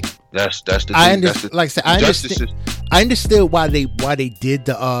 That's the thing. I understood why they did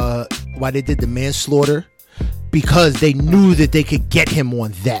the manslaughter, because they knew that they could get him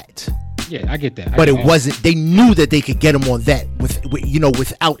on that. Yeah, I get that. But it wasn't. They knew that they could get him on that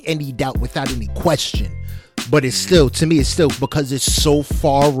without any doubt, without any question. But it's still, to me, it's still because it's so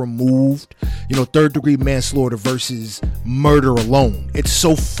far removed. Third degree manslaughter versus murder alone. It's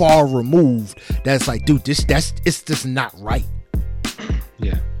so far removed that it's like, dude, it's just not right.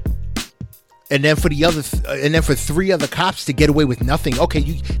 Yeah. And then for 3 other cops to get away with nothing, okay,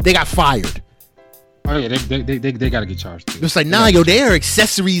 they got fired. Oh yeah, they gotta get charged too. It's like, they are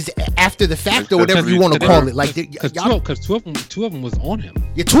accessories after the fact, or whatever you want to call it. Like, because two of them was on him.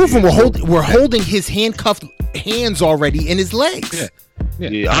 Yeah, 2 of them were holding his handcuffed hands already in his legs.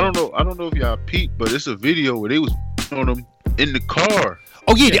 Yeah. I don't know if y'all peeped, but it's a video where they was on him in the car.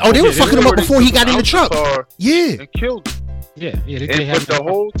 Oh yeah, they were fucking him up before he got in the truck. Yeah, and killed him. Yeah. But the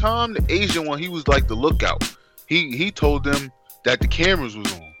whole time, the Asian one, he was like the lookout. He told them that the cameras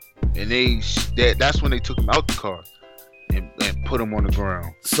was on. And that's when they took him out the car and put him on the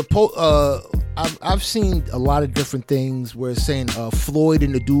ground. I've seen a lot of different things where it's saying Floyd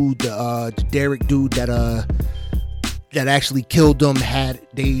and the dude, the Derek dude that actually killed him,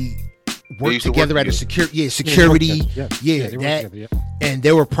 they worked together at a security. And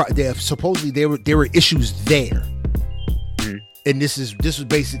there were issues there. Mm-hmm. And this was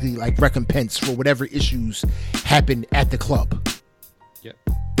basically like recompense for whatever issues happened at the club. Yeah.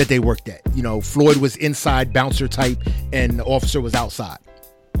 That they worked at. Floyd was inside, bouncer type, and the officer was outside.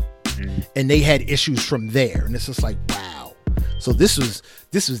 Mm-hmm. And they had issues from there. And it's just like, wow. So this was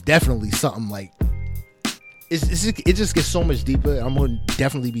definitely something like, it just gets so much deeper. I'm going to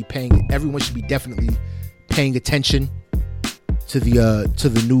definitely be everyone should be definitely paying attention to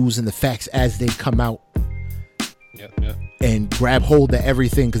the news and the facts as they come out. Yeah. And grab hold of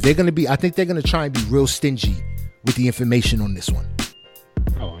everything, because I think they're going to try and be real stingy with the information on this one.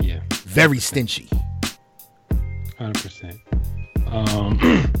 Oh yeah, very stingy. 100%.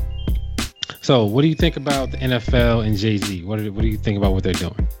 So, what do you think about the NFL and Jay-Z? What do you think about what they're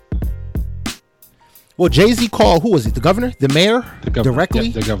doing? Well, Jay-Z called, who was it? The governor, the mayor, directly.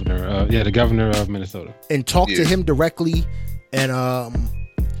 Yeah, the governor of Minnesota, and talked to him directly. And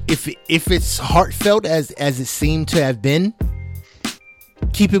if it's heartfelt as it seemed to have been,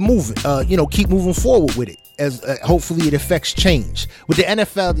 keep it moving. Keep moving forward with it. As hopefully it affects change. With the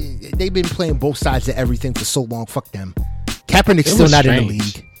NFL, they've been playing both sides of everything for so long. Fuck them. Kaepernick's still not in the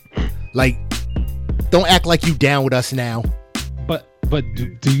league. Like, don't act like you down with us now. But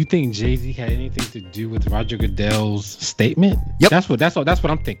do you think Jay-Z had anything to do with Roger Goodell's statement? Yep. That's what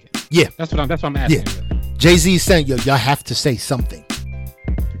I'm thinking. Yeah. That's what I'm asking. Yeah. Jay-Z is saying y'all have to say something.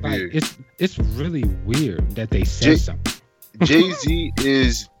 Like, it's really weird that they said something. Jay-Z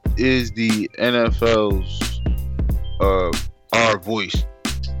is the NFL's our voice,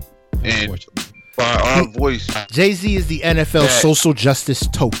 and by our voice, Jay-Z is the NFL social justice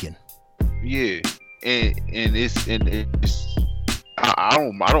token. Yeah, and it's I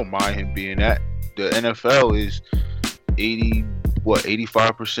don't mind him being that. The NFL is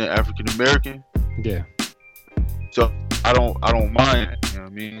 85% African American. Yeah. So I don't mind it. You know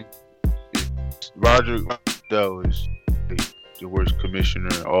what I mean? Roger Goodell is the worst commissioner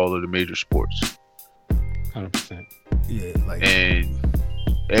in all of the major sports. 100%. Yeah, and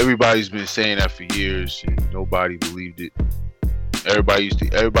everybody's been saying that for years, and nobody believed it. Everybody used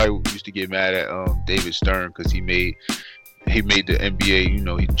to get mad at David Stern because he made the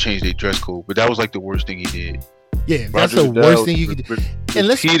NBA. He changed their dress code, but that was like the worst thing he did. Yeah, that's the worst thing you could do. And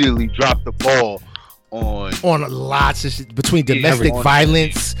repeatedly dropped the ball on lots of shit, between domestic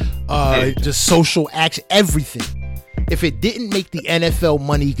violence, just social action, everything. If it didn't make the NFL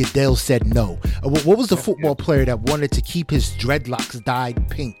money, Goodell said no. What was the football player that wanted to keep his dreadlocks dyed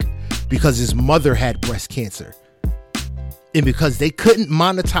pink because his mother had breast cancer? And because they couldn't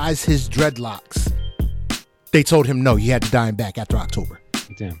monetize his dreadlocks, they told him no, you had to dye him back after October.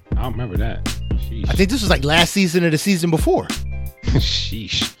 Damn, I don't remember that. Sheesh. I think this was like last season or the season before.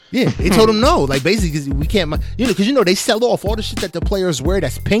 Sheesh. Yeah, they told him no. Like basically, we can't, because they sell off all the shit that the players wear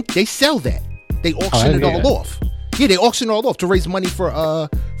that's pink. They sell that. They auction it all off. Yeah, they auction it all off to raise money for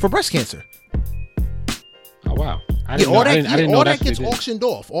breast cancer. Oh wow! All that gets auctioned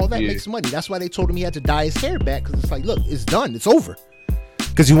off. All that makes money. That's why they told him he had to dye his hair back, because it's like, look, it's done. It's over.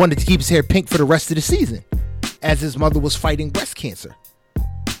 Because he wanted to keep his hair pink for the rest of the season, as his mother was fighting breast cancer.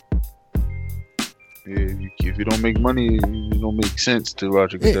 Yeah, if you don't make money, you don't make sense to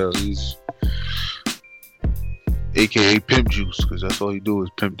Roger Goodell. He's AKA pimp juice, because that's all he do is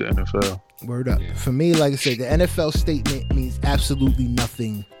pimp the NFL. Word up. Yeah. For me, like I said, the NFL statement means absolutely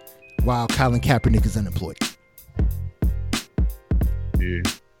nothing while Colin Kaepernick is unemployed. Yeah,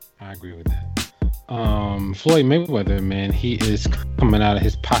 I agree with that. Floyd Mayweather, man, he is coming out of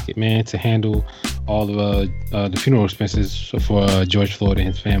his pocket, man, to handle all the funeral expenses for George Floyd and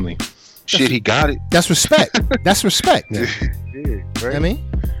his family. Shit, he got it. That's respect. That's respect. Yeah, right. I mean,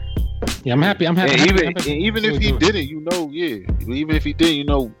 yeah, I'm happy. Even if he didn't, even if he didn't,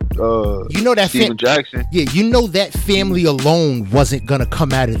 that Steven Jackson. Yeah, that family alone wasn't gonna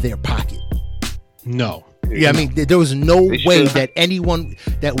come out of their pocket. No. Yeah, I mean, there was no way that anyone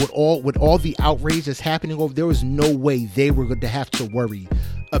that with all the outrage that's happening over, there was no way they were going to have to worry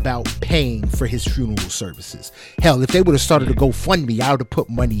about paying for his funeral services. Hell, if they would have started a GoFundMe, I would have put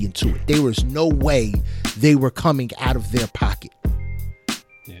money into it. There was no way they were coming out of their pocket.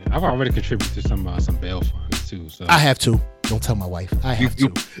 Yeah, I've already contributed to some bail funds too. So I have to. Don't tell my wife. I have to.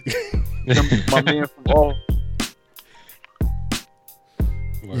 My man from all.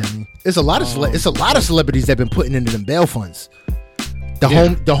 Yeah, I mean, it's a lot of celebrities that have been putting into them bail funds. The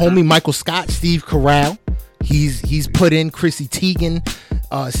homie Michael Scott, Steve Carell, he's put in. Chrissy Teigen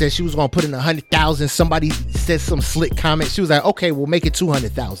said she was gonna put in 100,000. Somebody said some slick comment. She was like, "Okay, we'll make it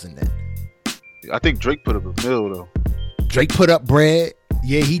 200,000 then." I think Drake put up $1 million though. Drake put up bread.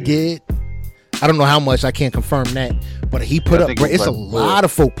 Yeah, he did. I don't know how much. I can't confirm that, but he put up bread. It's a lot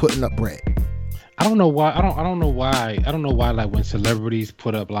of folk putting up bread. I don't know why. I don't know why. Like when celebrities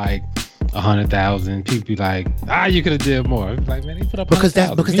put up like 100,000, people be like, you could have did more. Like, man, he put up because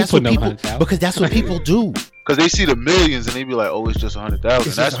that's what people do. Because they see the millions and they be like, oh, it's just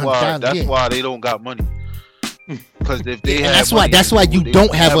 100,000. That's why they don't got money. Because if they that's why you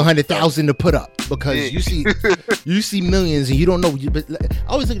don't have 100,000 to put up, because you see millions and you don't know. But I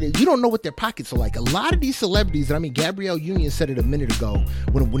always look at it, you don't know what their pockets are like. A lot of these celebrities, and I mean, Gabrielle Union said it a minute ago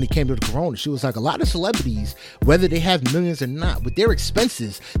when it came to the corona. She was like, a lot of celebrities, whether they have millions or not, with their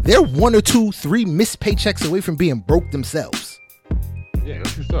expenses, they're 1 or 2, 3 missed paychecks away from being broke themselves. Yeah,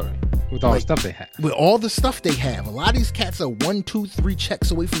 true story. With all the stuff they have. With all the stuff they have. A lot of these cats are 1, 2, 3 checks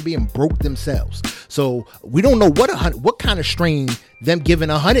away from being broke themselves. So we don't know what kind of strain them giving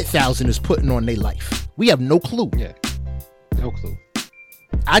 100,000 is putting on their life. We have no clue. Yeah. No clue.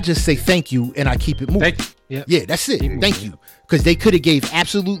 I just say thank you and I keep it moving. Yeah, that's it. Thank you. Because they could have gave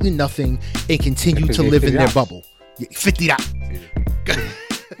absolutely nothing and continued to live in their bubble. Yeah, $50.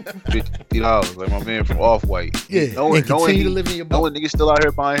 $50, like my man from Off-White. Yeah, knowing to live in your bubble. Knowing niggas still out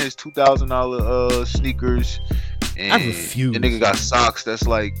here buying his $2,000 sneakers. And I refuse. The nigga got socks that's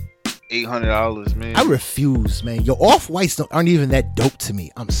like $800, man. I refuse, man. Your Off-Whites aren't even that dope to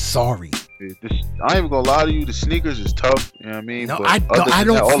me. I'm sorry. I ain't even gonna lie to you. The sneakers is tough. You know what I mean? No, but I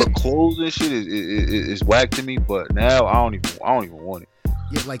don't. All the clothes and shit is whack to me. But now I don't even want it.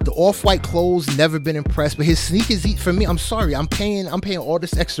 Yeah, like the Off-White clothes, never been impressed. But his sneakers, for me, I'm sorry. I'm paying all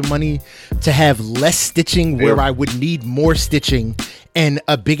this extra money to have less stitching where I would need more stitching and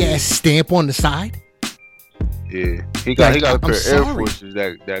a big ass stamp on the side. Yeah, he got a pair of Air Forces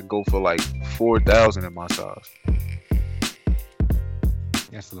that go for like 4,000 in my size.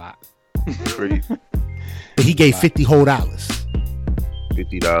 That's a lot. Pretty. But he gave $50 whole.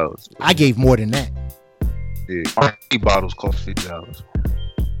 $50. I gave more than that. Yeah, our bottles cost $50.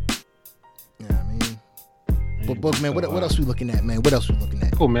 Yeah, I mean, but book, man, what else we looking at, man? What else we looking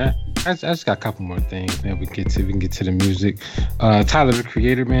at? Cool, man. I just got a couple more things, man. We can get to the music. Tyler, the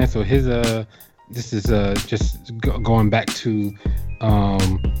Creator, man. So his this is just going back to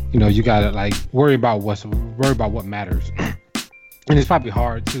you gotta like worry about what matters. And it's probably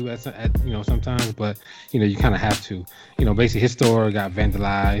hard to sometimes, but you kind of have to. Basically his store got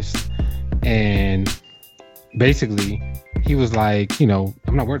vandalized And basically, he was like, you know,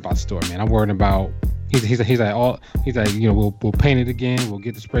 I'm not worried about the store, man. I'm worried about. He's like, you know, we'll paint it again. We'll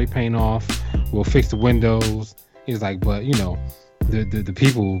get the spray paint off. We'll fix the windows. He's like, but you know, the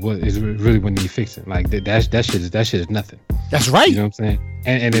people is really what need fixing. Like that shit is nothing. That's right. You know what I'm saying?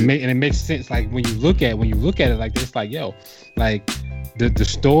 And it makes sense. Like when you look at it like this, like yo, like the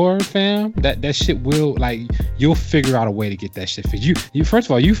store, fam, that shit will, like, you'll figure out a way to get that shit fixed. You first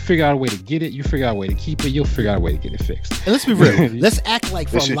of all, you figure out a way to get it. You figure out a way to keep it. You'll figure out a way to get it fixed. And let's be real. Let's act like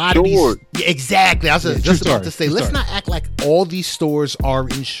for a lot of these. Yeah, exactly. I was just about to say. Let's not act like all these stores are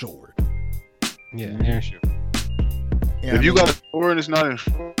insured. Yeah, they're insured. Yeah, if you got a store and it's not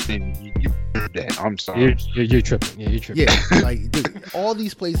insured, then you that. I'm sorry. You're tripping. Yeah, you're tripping. Yeah, like dude, all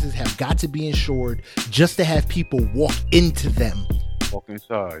these places have got to be insured just to have people walk into them. Walk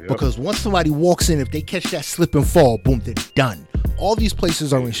inside. Yep. Because once somebody walks in, if they catch that slip and fall, boom, they're done. All these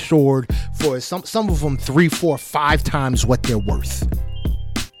places are insured for some of them 3, 4, 5 times what they're worth.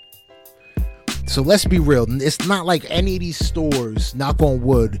 So let's be real. It's not like any of these stores, knock on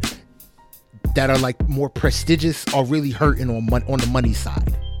wood, that are like more prestigious are really hurting on the money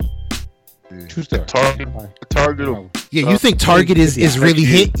side. True story. Target. Yeah, you think Target is really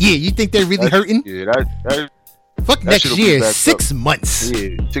hit? Yeah, you think they're really hurting? Yeah, that fuck next year. 6 months.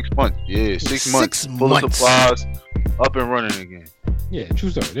 Yeah, 6 months. Yeah, 6 months. Full of supplies, up and running again. Yeah, true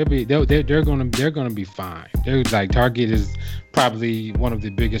story. They're gonna be fine. They're like, Target is probably one of the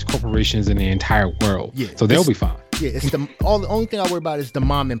biggest corporations in the entire world. Yeah, so they'll be fine. Yeah, it's the only thing I worry about is the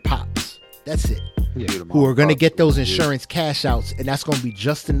mom and pops. That's it. Yeah, who are going to get those insurance cash outs, and that's going to be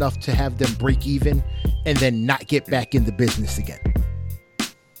just enough to have them break even and then not get back in the business again.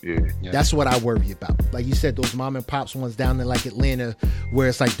 Yeah. That's what I worry about. Like you said, those mom and pops ones down in like Atlanta, where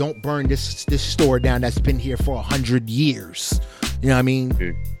it's like, don't burn this store down that's been here for 100 years. You know what I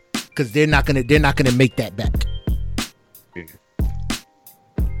mean? Because they're not gonna make that back. Yeah.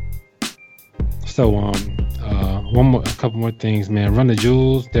 So a couple more things, man. Run the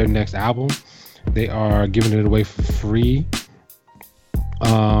Jewels, their next album, they are giving it away for free.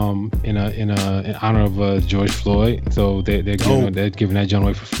 In honor of George Floyd, so they're giving that joint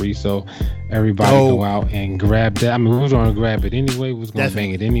away for free. So everybody go out and grab that. I mean, we was gonna grab it anyway. We was gonna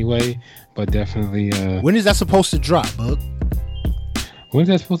bang it anyway. But definitely. When is that supposed to drop, Bug? When is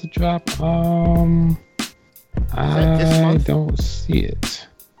that supposed to drop? I don't see it.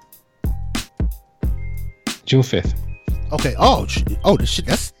 June 5th. Okay. Oh, this shit.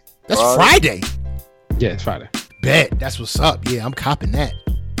 That's Friday. Yeah, it's Friday. Bet. That's what's up. Yeah, I'm copping that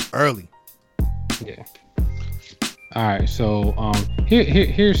early. Yeah. All right. So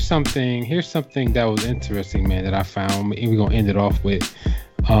here's something that was interesting, man, that I found. And we're gonna end it off with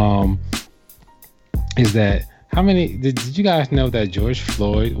is that how many did you guys know that George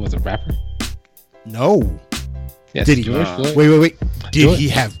Floyd was a rapper? No. Yes, did he? George Floyd? Wait. Did he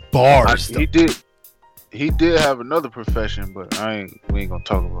have bars? He did. He did have another profession, but we ain't gonna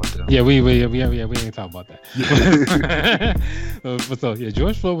talk about that. Yeah, we ain't talk about that. So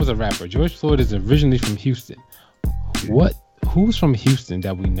George Floyd was a rapper. George Floyd is originally from Houston. Who's from Houston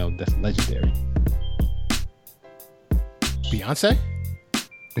that we know that's legendary? Beyonce?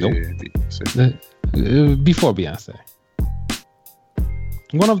 Nope. Yeah, before Beyonce.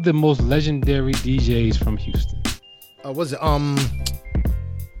 One of the most legendary DJs from Houston. Was it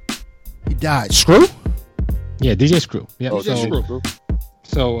he died. Screw? Yeah, DJ Screw. Yeah. Screw.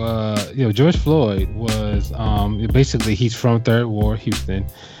 So George Floyd was basically, he's from Third Ward, Houston,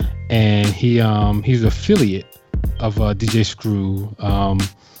 and he's an affiliate of DJ Screw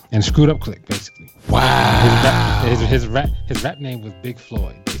and Screwed Up Click, basically. Wow. His rap name was Big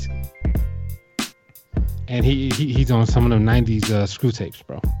Floyd, basically. And he's on some of the 90s Screw tapes,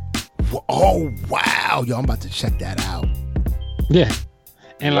 bro. Oh wow, yo, I'm about to check that out. Yeah.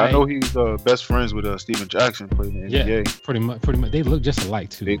 And I know he's best friends with Steven Jackson, played in the NBA. Yeah, pretty much. They look just alike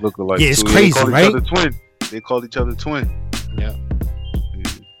too. They look alike. Yeah, it's crazy, right? They call each other twin. Yeah.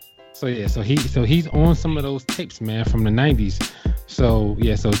 So he's on some of those tapes, man, from the 90s. So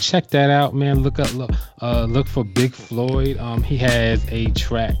check that out, man. Look look for Big Floyd. He has a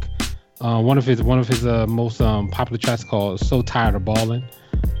track, one of his most popular tracks called "So Tired of Ballin'."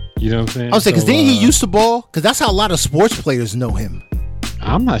 You know what I'm saying? I was saying, because didn't he used to ball? Because that's how a lot of sports players know him.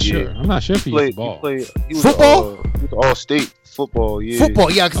 I'm not sure. I'm not sure if he used to ball. He was football? He was all-state football. Yeah.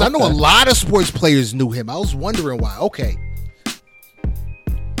 Football, yeah. Because I know a lot of sports players knew him. I was wondering why. Okay.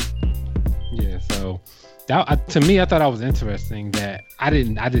 Yeah. So, to me, I thought it was interesting that I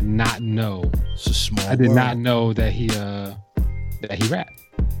did not know. It's a small. I did world. not know that he rapped.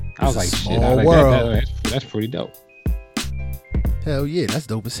 I was like, shit. World. That's pretty dope. Hell yeah, that's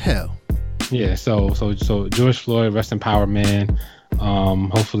dope as hell. Yeah. So George Floyd, rest in power, man.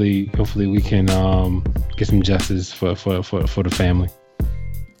 Hopefully we can get some justice for the family.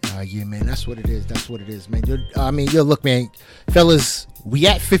 Yeah, man, that's what it is. That's what it is, man. Look, man, fellas, we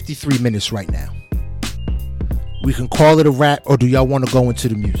at 53 minutes right now. We can call it a wrap, or do y'all want to go into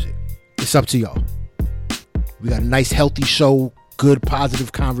the music? It's up to y'all. We got a nice, healthy show, good,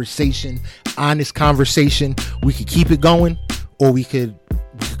 positive conversation, honest conversation. We could keep it going, or we could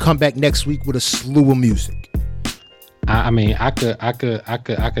come back next week with a slew of music. I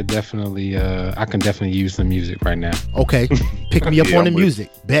could definitely use some music right now. Okay, pick me up on the music.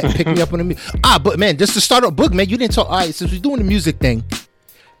 Pick me up on the music. But man, just to start off, Boog, man, you didn't talk. All right, since we're doing the music thing,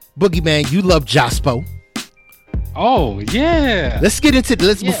 Boogie, man, you love Jospo. Oh yeah. Let's get into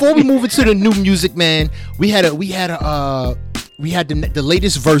this. Before we move into the new music, man. We had the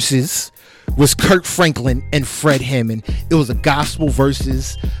latest verses was Kirk Franklin and Fred Hammond. It was a gospel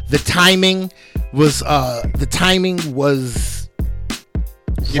verses. The timing was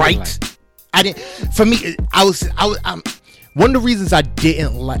right. I'm one of the reasons I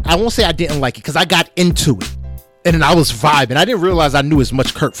didn't like. I won't say I didn't like it because I got into it. And then I was vibing. I didn't realize I knew as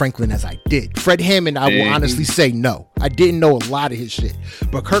much Kirk Franklin as I did. Fred Hammond, I will honestly say no. I didn't know a lot of his shit.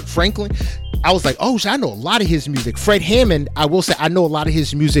 But Kirk Franklin, I was like, oh, I know a lot of his music. Fred Hammond, I will say I know a lot of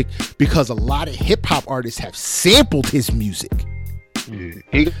his music because a lot of hip-hop artists have sampled his music. Yeah.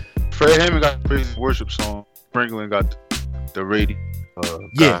 Fred Hammond got the worship song. Franklin got the radio.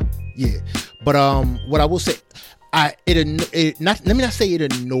 Yeah. But what I will say, let me not say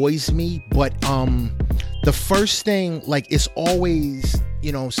it annoys me, but the first thing, like, it's always,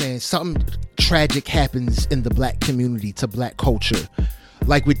 you know what I'm saying, something tragic happens in the black community to black culture,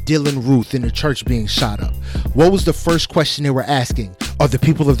 like with Dylan Ruth in the church being shot up. What was the first question they were asking? Are the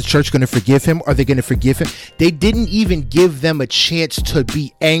people of the church going to forgive him? Are they going to forgive him? They didn't even give them a chance to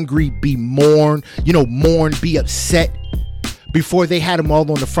be angry, mourn, be upset before they had them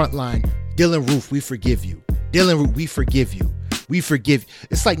all on the front line. Dylan Ruth, we forgive you. Dylan Ruth, we forgive you. We forgive.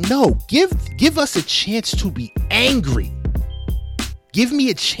 It's like, no, give us a chance to be angry. Give me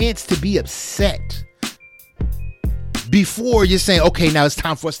a chance to be upset before you're saying, okay, now it's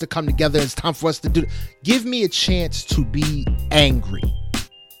time for us to come together. It's time for us to do. Give me a chance to be angry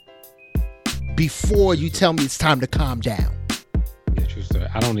before you tell me it's time to calm down. Yeah, true story.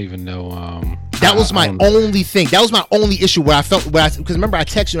 I don't even know. That was my only thing. That was my only issue where I felt, because remember I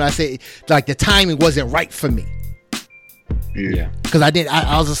texted you and I said, like, the timing wasn't right for me. Yeah. Because I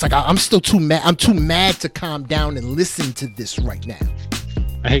was just like, I'm still too mad. I'm too mad to calm down and listen to this right now.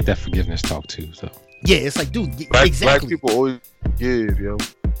 I hate that forgiveness talk too. So yeah, it's like, dude, exactly. Black exactly. people always forgive, yo.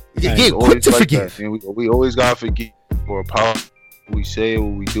 Yeah, quick to forgive. We always gotta forgive for power. We say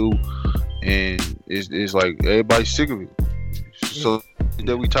what we do, and it's like everybody's sick of it. So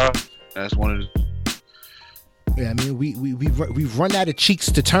that we talk. That's one of the. Yeah, I mean, we've run out of cheeks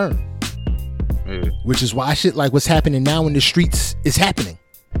to turn. Yeah. Which is why shit like what's happening now in the streets is happening.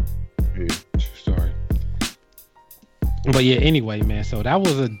 Yeah. True story. But yeah, anyway, man. So that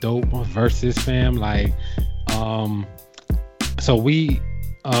was a dope versus, fam. Like, so we,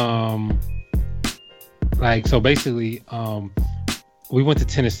 basically, we went to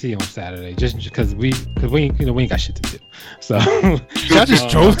Tennessee on Saturday just because we ain't got shit to do. So y'all just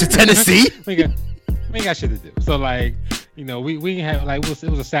drove to Tennessee. we ain't got shit to do. So like, we had like it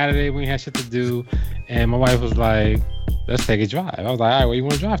was a Saturday. We ain't had shit to do, and my wife was like, "Let's take a drive." I was like, "All right, where you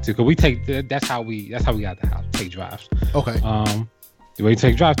want to drive to?" Because that's how we got the house. Take drives. Okay. Where you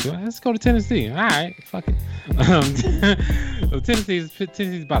take a drive to? Let's go to Tennessee. All right, fuck it. So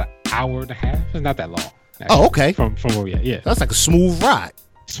Tennessee's about an hour and a half. It's not that long. Actually, oh, okay. From where we at, yeah. That's like a smooth ride.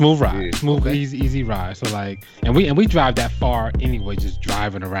 Yeah. Okay. easy ride. So like, and we drive that far anyway, just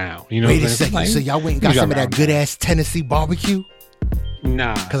driving around. Wait a second. Like, so y'all went and got some of that good ass Tennessee barbecue?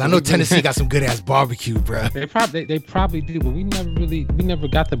 Nah, because I know Tennessee got some good ass barbecue, bro. They probably do, but we never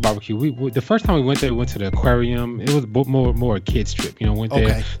got the barbecue. We the first time we went there, we went to the aquarium. It was more a kids trip, went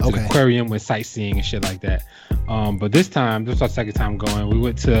there to the aquarium with sightseeing and shit like that. But this was our second time going. We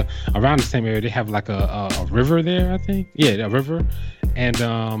went to around the same area. They have like a river there, I think. Yeah, a river, and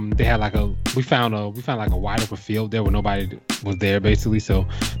they had we found like a wide open field there where nobody was there basically. So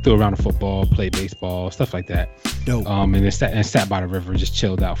threw around the football, played baseball, stuff like that. Dope. And then sat by the river, just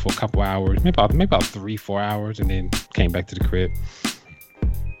chilled out for a couple hours, maybe about 3-4 hours, and then came back to the crib.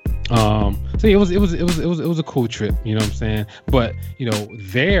 So yeah, it was a cool trip, you know what I'm saying? But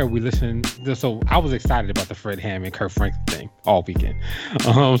there we listened. So I was excited about the Fred Hammond, Kirk Franklin thing all weekend.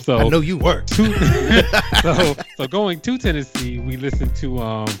 So I know you were. So going to Tennessee, we listened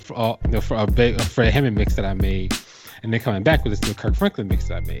to for a Fred Hammond mix that I made, and then coming back with this Kirk Franklin mix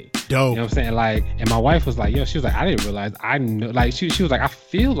that I made. Dope. You know what I'm saying? Like, and my wife was like, yo, she was like, I didn't realize I know, like, she was like, I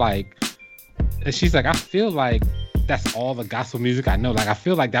feel like, and she's like, I feel like that's all the gospel music I know. Like, I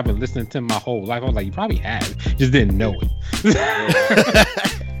feel like I've been listening to my whole life. I was like, you probably have, just didn't know it.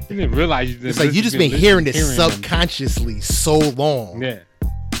 You didn't realize you. It's like you just been hearing it subconsciously so long. Yeah.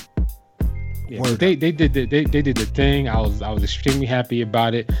 Yeah, they did the thing. I was extremely happy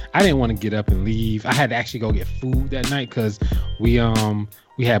about it. I didn't want to get up and leave. I had to actually go get food that night because we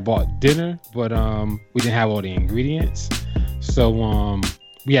had bought dinner, but we didn't have all the ingredients. So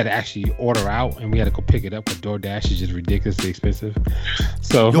we had to actually order out, and we had to go pick it up. But DoorDash is just ridiculously expensive.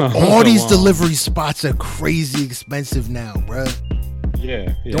 So all these delivery spots are crazy expensive now, bro.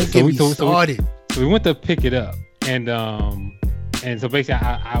 Yeah. Don't get me started. So we went to pick it up, and so basically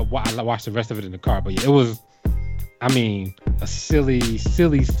I watched the rest of it in the car. But yeah, it was, I mean, a silly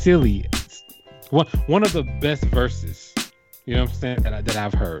one of the best verses. You know what I'm saying, that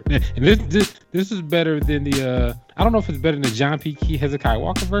I've heard. And this is better than the I don't know if it's better than the John P. Key Hezekiah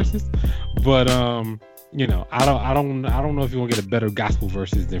Walker verses, but you know, I don't know if you want to get a better gospel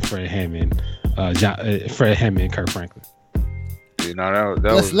verses than Fred Hammond, and Kirk Franklin. Yeah, no,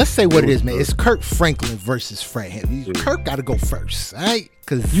 let's say what it is, man. It's Kirk Franklin versus Fred Hammond. Yeah. Kirk got to go first, all right?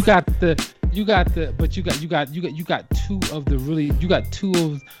 Because you got two of the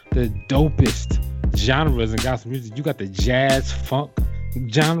dopest genres in gospel music. You got the jazz funk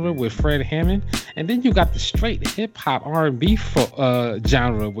genre with Fred Hammond, and then you got the straight hip hop R&B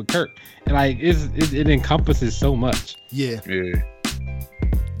genre with Kirk. And like it encompasses so much. Yeah,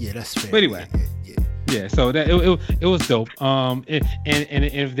 that's fair. But anyway. Yeah, so that it was dope. And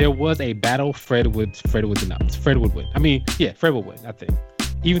if there was a battle, Fred would win. I mean, yeah, Fred would win, I think.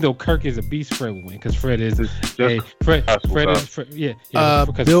 Even though Kirk is a beast, Fred would win because Fred is Fred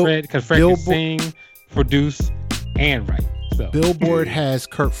can sing, produce, and write. So Billboard has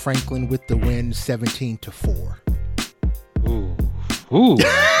Kirk Franklin with the win, 17-4. Ooh.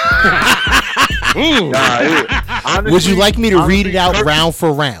 Honestly, would you like me to read it out round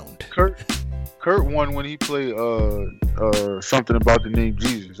for round? Kurt won when he played something about the name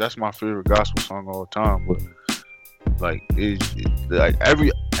Jesus. That's my favorite gospel song of all time. But like like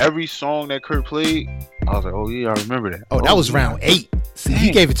every song that Kurt played, I was like, oh yeah, I remember that. Oh, that was round 8. See,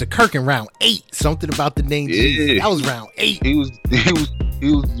 he gave it to Kirk in round 8. Something about the name Jesus. That was round 8. He was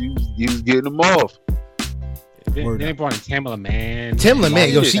getting them off. Then they brought in Tamela Mann. Yo,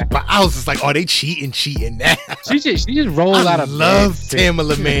 I was just like, oh, they cheating now. She just rolled out of. I love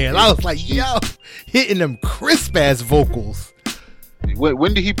Tamela Mann. I was like, yo, hitting them crisp ass vocals.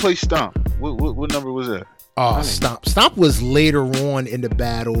 When did he play Stomp? What number was that? Oh, Stomp was later on in the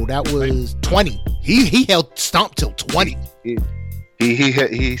battle. That was 20. He held Stomp till 20.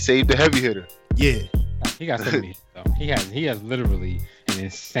 He saved the heavy hitter. Yeah, he got 70 hits though. He has literally an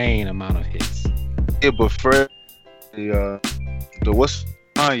insane amount of hits. Yeah, but Fred, the what's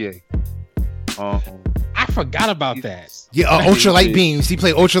Kanye? I forgot about that. Yeah, Ultralight Beams. He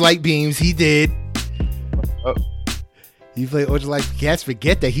played Ultralight Beams. He did. He played Ultralight. Guys,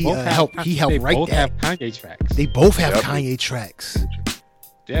 forget that he helped write that. They both have Kanye tracks. They both have Kanye tracks.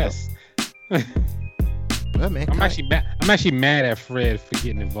 Yes. Well, man, I'm actually mad at Fred for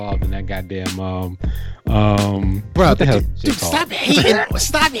getting involved in that goddamn bro. Dude, stop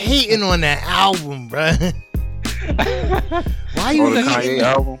hating on that album, bro. Why you the Kanye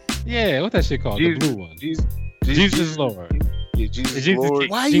album? Yeah, what's that shit called? The blue one. Jesus Lord. Yeah, Jesus Lord.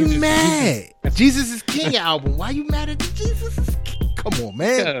 Why you mad? Jesus is King album. Why you mad at the Jesus is King? Come on,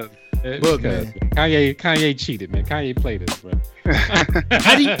 man. Look, man. Kanye cheated, man. Kanye played us, bro.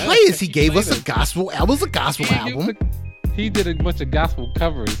 How did he play us? He gave us a gospel. It was a gospel album. He did a bunch of gospel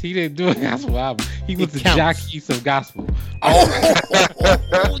covers. He didn't do a gospel album. He was the Jacquees of gospel.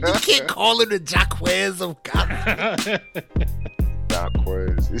 You can't call it a Jacquees of gospel.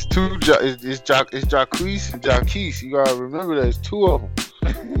 Jacquees. It's Jacquees and Jacquees. You gotta remember that it's two of them.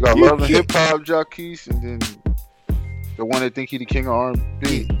 You got Love and Hip Hop Jacquees, and then the one that think he the king of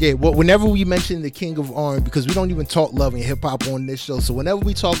R&B. Yeah. Well, whenever we mention the king of R&B, because we don't even talk love and hip hop on this show, so whenever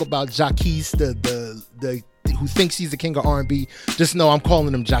we talk about Jacquees, the who thinks he's the king of R&B, just know I'm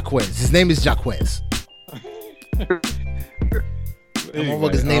calling him Jacquees. His name is Jacquees.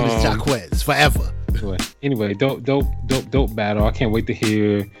 His name is Jacquees forever. Anyway, dope battle. I can't wait to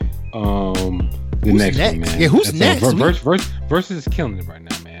hear the next one, man. Yeah, who's next? Versus is killing it right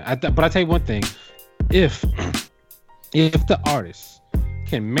now, man. But I tell you one thing: if the artist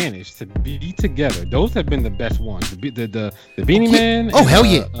can manage to be together, those have been the best ones. The Beanie Man. Oh, hell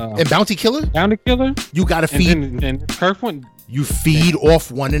yeah. And Bounty Killer? Bounty Killer. You got to feed. And Kirk one. You feed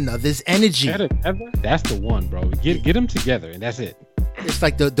off one another's energy. That's the one, bro. Get them together, and that's it. It's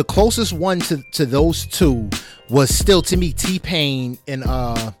like the closest one to those two was still to me T-Pain and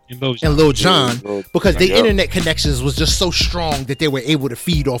Lil Jon, because their internet connections was just so strong that they were able to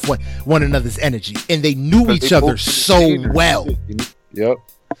feed off one another's energy, and they knew each other so well. Yep.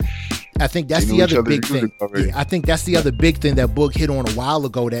 I think that's the other big thing. Yeah, I think that's the other big thing that Boog hit on a while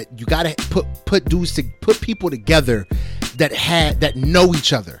ago, that you gotta put people together that know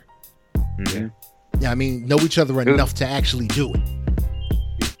each other. Mm-hmm. Yeah, I mean, know each other enough to actually do it.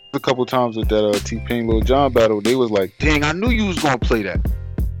 A couple times with that T-Pain Lil Jon battle, they was like, "Dang, I knew you was gonna play that."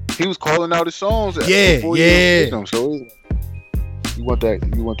 He was calling out his songs. So it was like, you want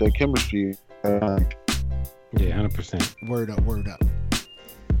that chemistry. Yeah, 100%. Word up.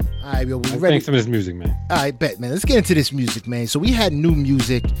 All right, yo, we ready? Thanks for this music, man. All right, bet, man. Let's get into this music, man. So we had new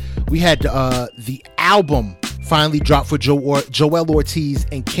music. We had the album finally dropped for Joel Ortiz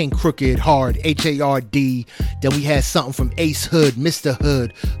and King Crooked, Hard, HARD. Then we had something from Ace Hood, Mr.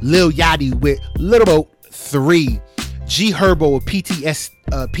 Hood, Lil Yachty with Little Boat 3, G Herbo with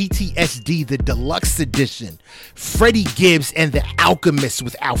PTSD, the deluxe edition, Freddie Gibbs and the Alchemist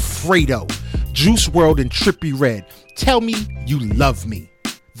with Alfredo, Juice WRLD and Trippie Redd, Tell Me You Love Me,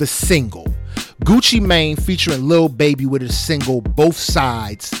 the single, Gucci Mane featuring Lil Baby with a single, Both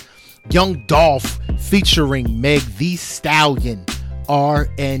Sides, Young Dolph featuring Meg Thee Stallion,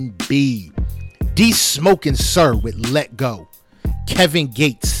 R&B, D Smoking Sir with Let Go, Kevin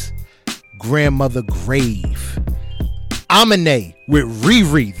Gates, Grandmother Grave, Amine with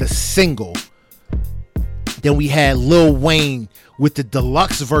Riri, the single. Then we had Lil Wayne with the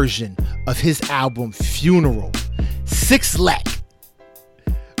deluxe version of his album Funeral, 6 Lack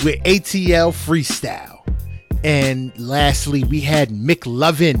with ATL Freestyle. And lastly, we had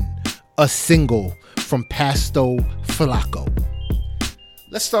McLovin, a single from Pasto Flaco.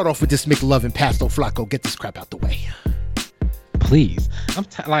 Let's start off with this McLovin, Pasto Flaco. Get this crap out the way. Please. I'm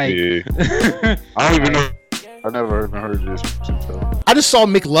I don't even know. I never heard this. I just saw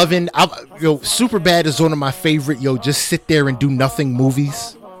McLovin. Superbad is one of my favorite, just sit there and do nothing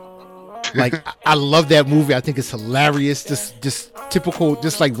movies. Like, I love that movie. I think it's hilarious. Just typical,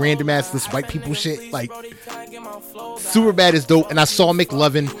 just like random ass this white people shit. Like, Superbad is dope. And I saw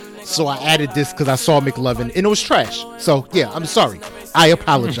McLovin, so I added this because I saw McLovin and it was trash. So yeah, I'm sorry. I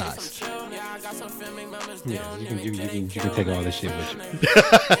apologize. Yeah, you can take all this shit with you.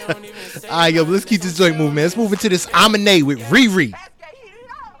 Alright, yo, let's keep this joint moving, man. Let's move into this Amine with Riri.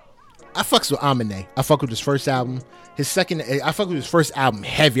 I fucks with Amine. I fuck with his first album. I fuck with his first album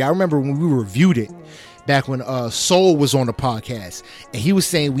heavy. I remember when we reviewed it back when Soul was on the podcast, and he was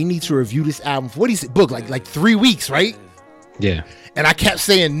saying we need to review this album for, what he said, book like 3 weeks, right? Yeah. And I kept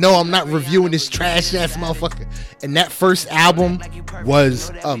saying, no, I'm not reviewing this trash ass motherfucker. And that first album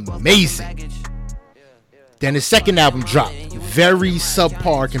was amazing. Then his second album dropped, very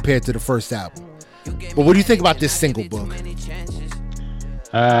subpar compared to the first album. But what do you think about this single, book?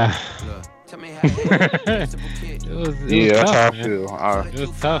 It was that's tough, how I man. feel. It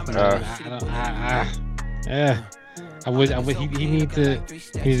was tough, man. I wish he needs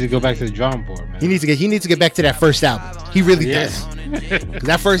to go back to the drawing board, man. He needs to get back to that first album. He really does. Because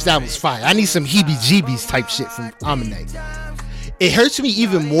that first album's fire. I need some heebie-jeebies type shit from Amine. It hurts me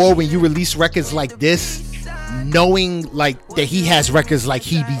even more when you release records like this, knowing like that he has records like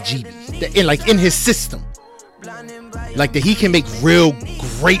heebie-jeebies in his system, like that he can make real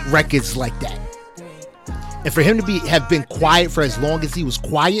great records like that. And for him to have been quiet for as long as he was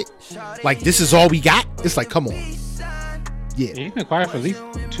quiet, like this is all we got. It's like, come on. Yeah, he's been quiet for at least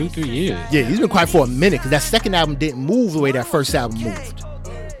 2-3 years. Yeah, he's been quiet for a minute because that second album didn't move the way that first album moved.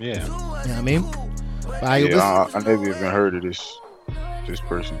 Yeah, you know what I mean. I never even heard of this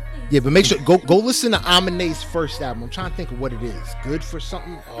person. Yeah, but make sure go listen to Amine's first album. I'm trying to think of what it is. Good for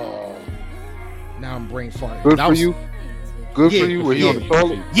something. Oh, now I'm brain farting. Good for you. Good for you. Were you on the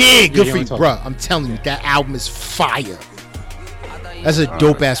toilet? Yeah, good for you, bro. I'm telling you, that album is fire. That's a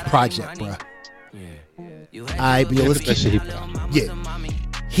dope ass project, bro. Alright, but yo, let's keep it. Yeah.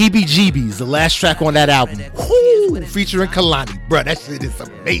 Heebie Jeebies, the last track on that album. Woo, featuring Kalani. Bro, that shit is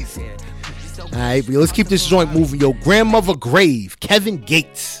amazing. Alright, but yo, let's keep this joint moving. Yo, Grandmother Grave, Kevin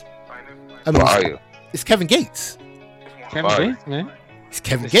Gates. Fire. It's Kevin Gates. Kevin Gates, man. It's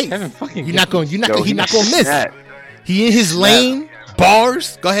Kevin Gates. Kevin fucking He's not gonna miss. Snap. He in his lane,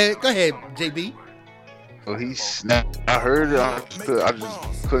 bars. Go ahead, JB. Oh, he snapped. I heard it. I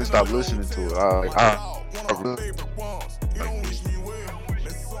just couldn't stop listening to it.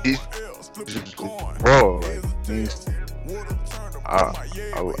 he's just raw. Like,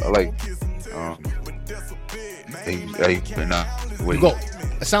 I like hey, nah, wait.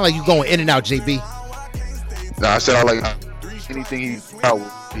 It sounds like you going in and out, JB. Nah, I said I like anything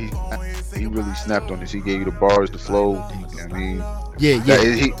he really snapped on this. He gave you the bars, the flow. I mean, yeah.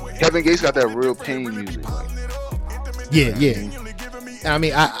 Kevin Gates got that real pain music. Like, yeah. I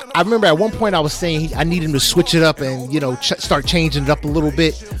mean, I remember at one point I was saying I need him to switch it up and start changing it up a little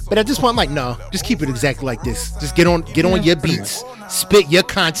bit. But at this point, I'm like, no, just keep it exactly like this. Just get on your beats, spit your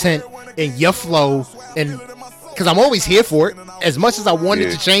content and your flow, and because I'm always here for it. As much as I want it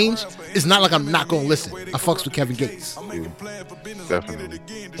to change, it's not like I'm not gonna listen. I fucks with Kevin Gates. Yeah, definitely.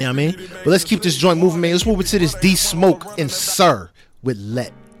 You know what I mean? But let's keep this joint moving, man. Let's move into this D Smoke and Sir with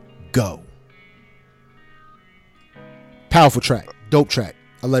Let Go. Powerful track. Dope track.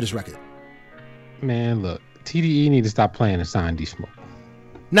 I love this record. Man, look, TDE need to stop playing and sign D Smoke.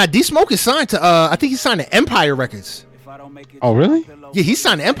 Now D Smoke is signed to I think he's signed to Empire Records. Oh really? Yeah, he's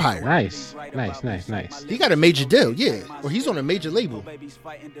signed to Empire. Nice. He got a major deal, yeah. Or he's on a major label.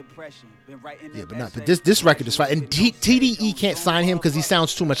 Yeah, but this record is fine. And TDE can't sign him because he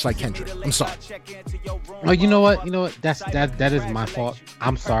sounds too much like Kendrick. I'm sorry. Oh, you know what? That is my fault.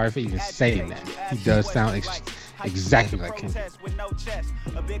 I'm sorry for even saying that. He does sound exactly like Kendrick.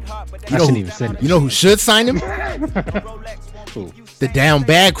 I shouldn't even say that. You know who should sign him? Who? The Down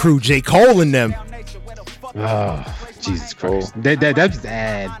Bad crew, J. Cole and them. Oh, Jesus Christ. That just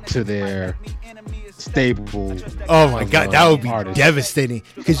add to their stable. Oh my God, that would be devastating.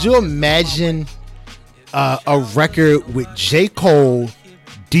 Could you imagine a record with J. Cole,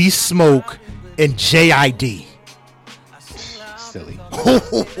 D Smoke, and JID? Silly.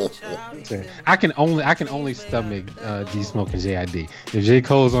 I can only stomach D Smoke and JID. If J.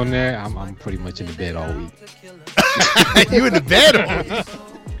 Cole's on there, I'm pretty much in the bed all week. You in the bed all week?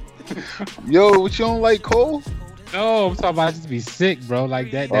 Yo, what you don't like, Cole? No, I'm talking about just be sick, bro.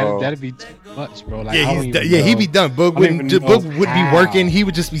 Like that'd be too much, bro. Like, he'd be done. Boog wouldn't be working. He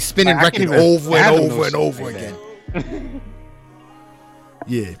would just be spinning record over and over and over again.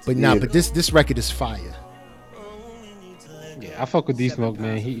 Yeah, but this record is fire. Yeah, I fuck with D Smoke,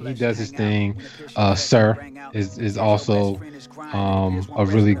 man. He does his thing. Sir is also a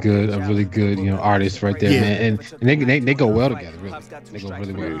really good artist right there, man. And they go well together, really. They go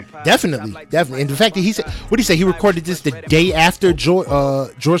really well. Definitely. And the fact that he said, what did he say? He recorded this the day after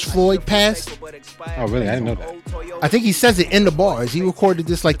George Floyd passed. Oh, really? I didn't know that. I think he says it in the bars. He recorded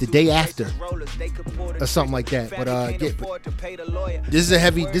this like the day after, or something like that. But this is a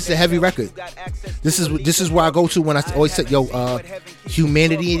heavy record. This is where I go to when I always say,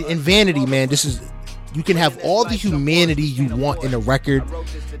 humanity and vanity, man. You can have all the humanity you want in a record,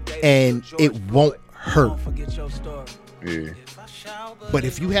 and it won't hurt. Yeah. But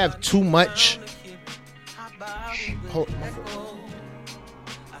if you have too much,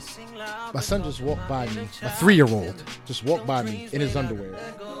 my son just walked by me. My 3-year-old just walked by me in his underwear.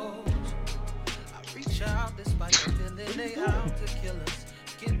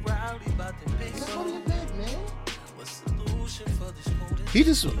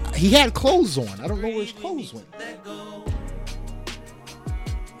 He had clothes on. I don't know where his clothes went.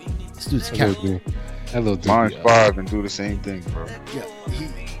 This dude's a character. That little dude. Mine's 5 and do the same thing, bro. Yeah, he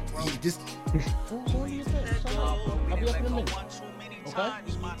just. I'll be up in a minute. Okay.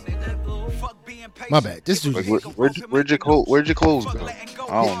 My bad. This dude. Like, where'd your clothes go?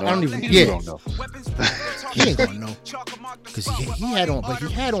 I don't know. You don't know. He ain't gonna know. Because he had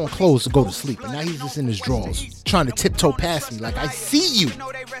on clothes to go to sleep, and now he's just in his drawers trying to tiptoe past me. Like, I see you,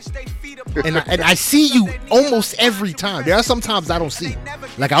 and I see you almost every time. There are some times I don't see him.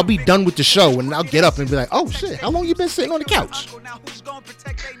 Like, I'll be done with the show and I'll get up and be like, "Oh shit, how long you been sitting on the couch?"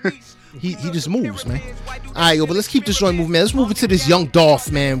 He just moves, man. All right, but let's keep this joint moving, man. Let's move into this Young Dolph,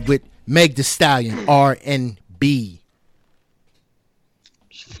 man, with Meg Thee Stallion, R&B.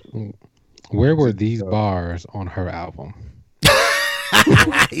 Where were these bars on her album?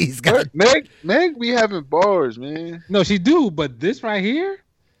 He's got Meg be having bars, man. No, she do, but this right here,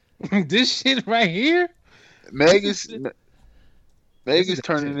 this shit right here, Meg is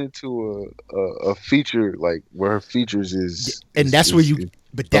turning into a feature, like where her features is, and that's where you.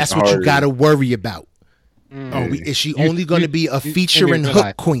 But that's what you gotta worry about. Is she only going to be a featuring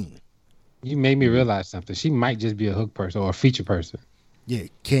hook queen? You made me realize something. She might just be a hook person or a feature person. Yeah,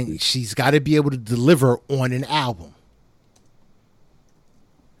 she's got to be able to deliver on an album.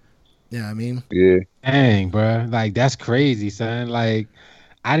 Yeah, you know what I mean, yeah. Dang, bro, like that's crazy, son. Like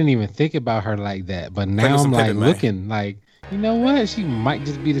I didn't even think about her like that, but now I'm like looking like, you know what? She might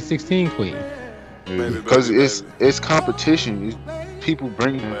just be the 16 queen. Because it's competition. people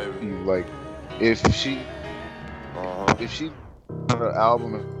bring you like if she got her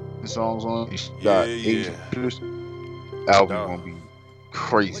album and songs on and she got Asian features, album gonna be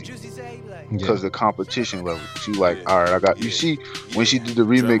crazy because the competition level. She like, all right, I got. You see when she did the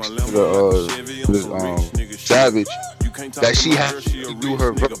remix to the Savage, that she had to do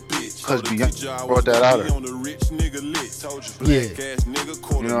her because Beyonce brought that out of her. Yeah,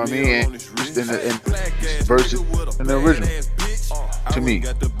 you know what I mean? And just in the versus in the original, to me.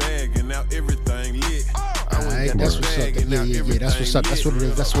 Alright, that's what's up. Yeah. That's what's up. That's what it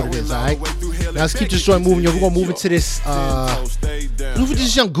is. That's what it is. Alright. Now let's keep this joint moving. Yo, we're gonna move into this. Move into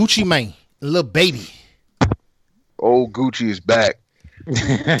this young Gucci Mane, Lil Baby. Old Gucci is back.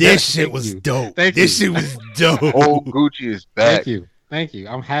 This shit was dope. This shit was dope. Old Gucci is back. Thank you.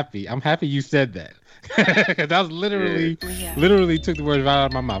 I'm happy you said that. That was literally took the words right out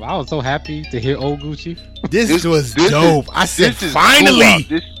of my mouth. I was so happy to hear Old Gucci. This was dope. I said finally.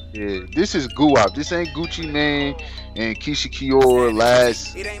 This is Guwap. This ain't Gucci Mane and Keisha Kior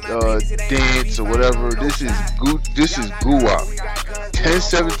last dance or whatever. This is Guwap.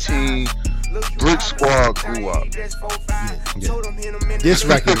 1017 Brick Squad Guwap. Yeah. This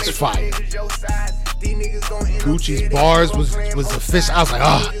record is fire. Gucci's bars was official. I was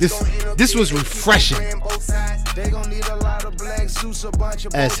like, this was refreshing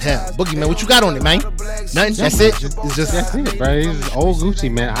as hell. Boogie, man, what you got on it, man? Nothing. That's it. It's just that's it, bro. It's old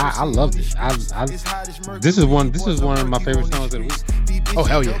Gucci, man. I love this. This is one of my favorite songs of the week. Oh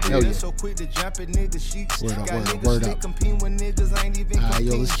hell yeah. Word up. Alright,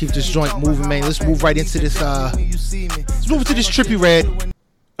 yo, let's keep this joint moving, man. Let's move right into this. Let's move into this Trippie Redd.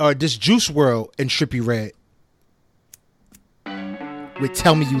 This Juice WRLD and Trippie Redd with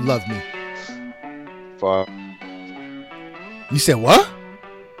Tell Me You Love Me. Fire. You said what?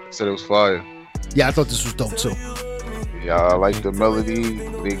 I said it was fire. Yeah, I thought this was dope too. Yeah, I like the melody.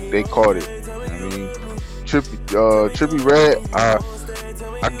 They caught it. I mean, Trippie Redd,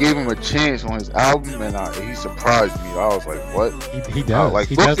 I gave him a chance on his album and he surprised me. I was like, what? He does.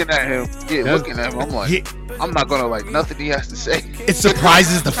 Looking at him, I'm like, I'm not gonna like nothing he has to say. It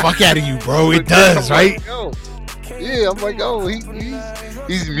surprises the fuck out of you, bro. It does, right? I'm like, yo, he's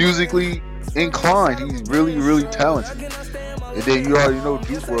musically inclined. He's really, really talented. And then you already know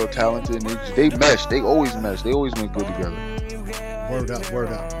Juice WRLD talented, and they mesh. They always mesh. They always went good together. Word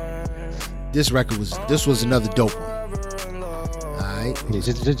up. This was another dope one. Alright. Yeah,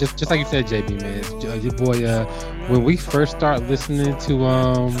 just like you said, JB, man. Your boy, when we first started listening to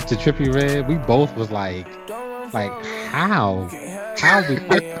Trippie Redd, we both was like how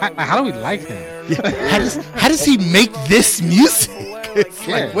do we like him? Yeah. How does he make this music? It's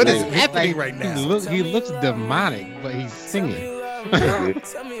like, what is happening right now? He looks demonic, but he's singing. And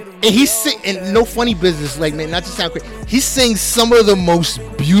and no funny business, like, man, not to sound crazy, he sings some of the most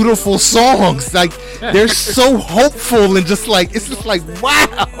beautiful songs. Like, they're so hopeful and just like, it's just like,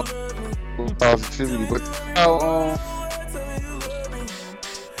 wow. Positivity, but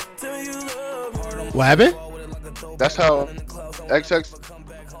what happened? That's how XX.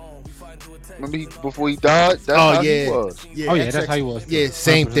 Remember before he died? That's how he was. Yeah, that's how he was. Yeah,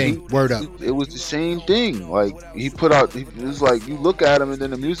 same thing. Word up. It was the same thing. Like he put out. It was like you look at him and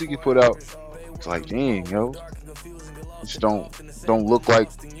then the music he put out. It's like, dang, yo, it just don't look like.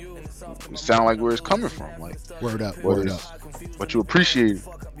 It sound like where it's coming from. Like word up. But you appreciate it.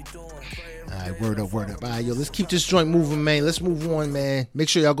 Alright, word up. Alright, yo, let's keep this joint moving, man. Let's move on, man. Make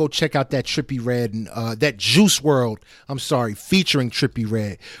sure y'all go check out that Trippie Redd and that Juice WRLD. Featuring Trippie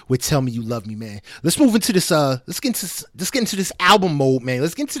Redd with Tell Me You Love Me, man. Let's move into this. Let's get into this album mode, man.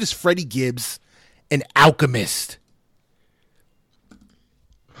 Let's get into this Freddie Gibbs and Alchemist.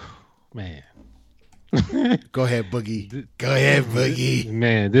 Man. Go ahead, Boogie.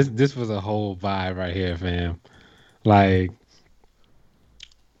 Man, this was a whole vibe right here, fam. Like,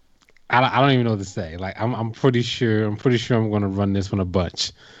 I don't even know what to say. Like, I'm pretty sure I'm going to run this one a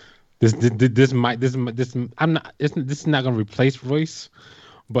bunch. This is not going to replace Royce,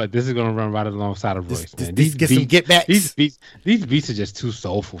 but this is going to run right alongside of Royce, man. These some get backs. These beats are just too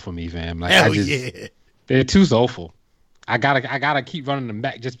soulful for me, fam. Like, hell yeah. They're too soulful. I gotta keep running them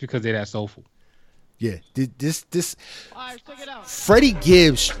back just because they're that soulful. Yeah, this Freddie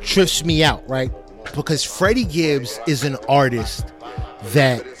Gibbs trips me out, right? Because Freddie Gibbs is an artist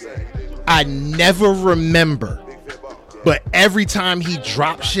that I never remember, but every time he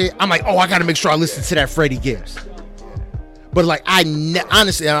drops shit, I'm like, oh, I gotta make sure I listen to that Freddie Gibbs. But like,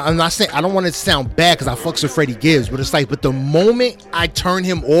 honestly, I'm not saying, I don't want it to sound bad because I fucks with Freddie Gibbs, but it's like, but the moment I turn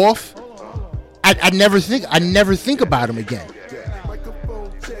him off, I never think about him again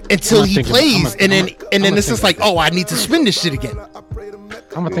until he plays, and then it's just like, oh, I need to spin this shit again.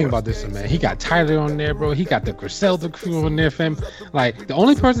 I'm gonna think about this one, man. He got Tyler on there, bro. He got the Griselda crew on there, fam. Like the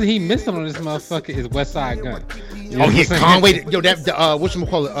only person he missing on this motherfucker is West Side Gun. You know yeah, Conway. Yo, that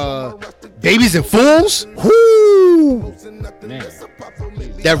whatchamacallit, Babies and Fools. Whoo! Man,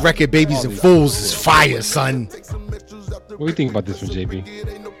 That record, Babies and Fools, is fire, son. what do you think about this one,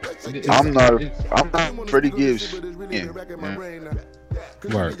 JB? I'm not Freddie Gibbs. Yeah.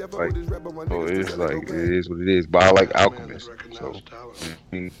 Word. Like, so it's like it is what it is. But I like Alchemist. So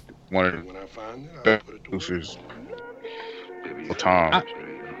one of the best producers of time.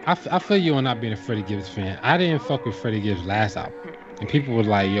 I feel you on not being a Freddie Gibbs fan. I didn't fuck with Freddie Gibbs' last album, and people were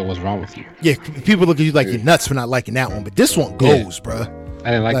like, "Yo, what's wrong with you?" Yeah, people look at you like you're nuts for not liking that one, but this one goes, bruh.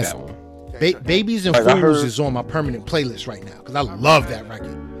 I didn't like that one. Babies and Fools is on my permanent playlist right now because I love that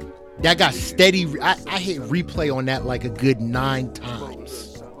record. That got steady. I hit replay on that like a good 9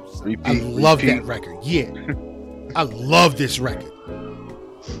 times. I love that record. Yeah, I love this record.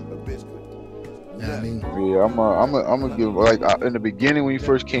 You know what I mean? Yeah, I'm gonna give like in the beginning when he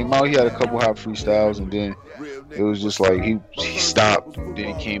first came out, he had a couple hot freestyles, and then it was just like he stopped, then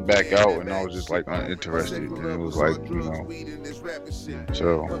he came back out, and I was just like uninterested, and it was like, you know.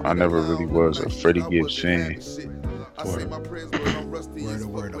 So I never really was a Freddie Gibbs fan. Word.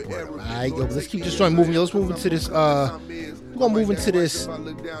 Alright, yo, let's keep this joint moving. Yo, let's move into this. We're gonna move into this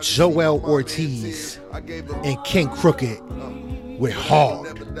Joell Ortiz and King Crooked with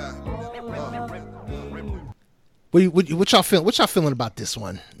Hard. What y'all feeling? What y'all feeling about this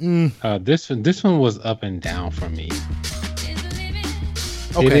one? This one was up and down for me.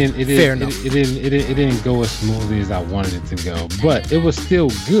 Okay, fair enough. It didn't go as smoothly as I wanted it to go, but it was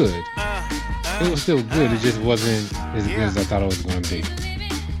still good. It just wasn't as good as I thought it was going to be.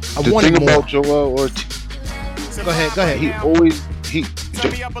 The thing about Joell Ortiz. Go ahead. He always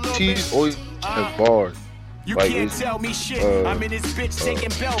has bars. You like can't tell me shit. I'm in this bitch taking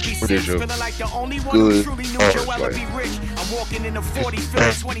Belby footage feeling like the only one who truly knew Joell be rich. I'm walking in the 40,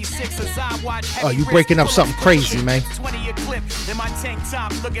 feeling 26 as I watch. Oh, you breaking up something crazy, man. 20 a clip in my tank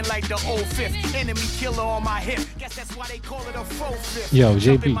top, looking like the old fifth. Enemy killer on my hip. Guess that's why they call it a faux fifth. Yo,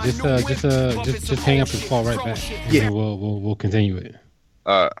 JB, just hang up and call right back. Yeah, we'll continue it.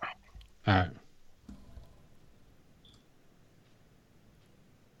 All right.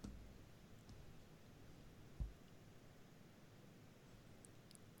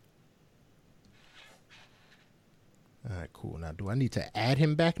 All right, cool. Now, do I need to add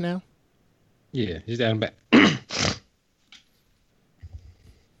him back now? Yeah, just add him back.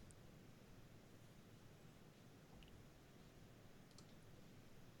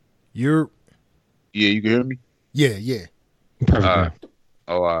 Yeah, you can hear me? Yeah. Perfect.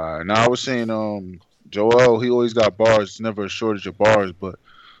 Now I was saying, Joell, he always got bars. It's never a shortage of bars, but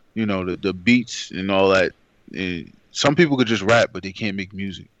you know the beats and all that. Some people could just rap, but they can't make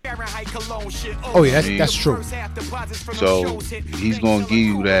music. Oh yeah, that's true. So he's gonna give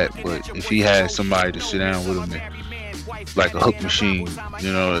you that, but if he has somebody to sit down with him, and, like a hook machine,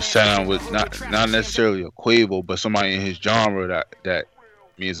 you know, to sound with not necessarily a Quavo, but somebody in his genre that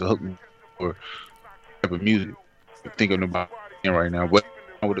means a hook or type of music. I'm thinking about right now, what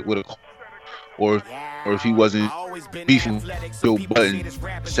with a or if he wasn't beefing Bill Button,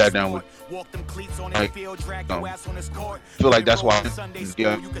 sat down with I feel like that's why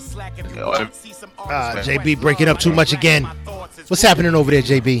JB breaking up too much again. What's happening over there,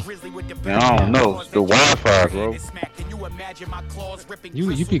 JB? Man, I don't know. The Wi-Fi, bro.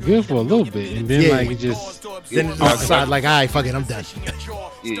 You be good for a little bit, and then like it just then it's outside like, all right, fuck it, I'm done.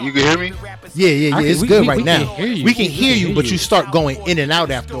 Yeah, you can hear me? Yeah. It's good right now. We can hear you, but you start going in and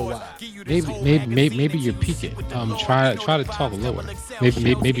out after a while. Maybe you're peaking. Try to talk lower.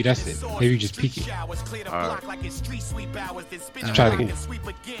 Maybe that's it. Maybe you just peaking. Try it again.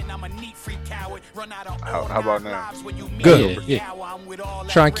 How about now? Good. Yeah.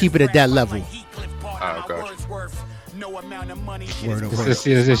 Try and keep it at that level. Alright, gotcha. Let's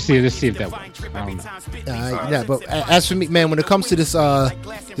see if that works. I don't know. Yeah, but as for me, man, when it comes to this Hard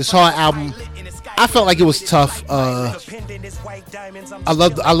album, I felt like it was tough. I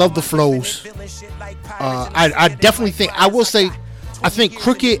love the flows. I definitely think I think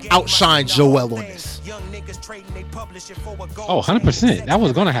Crooked outshined Joell on this. Oh, 100%. That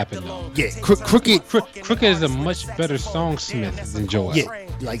was gonna happen though. Yeah, Crooked is a much better songsmith than Joell. Yeah,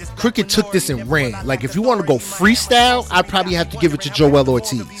 like Crooked took this and ran. Like if you want to go freestyle, I'd probably have to give it to Joell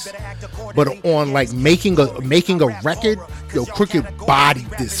Ortiz. But on like making a record, yo, Crooked bodied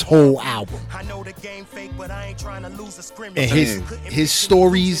this whole album. And his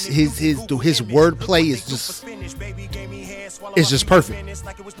stories, his wordplay is just It's just perfect.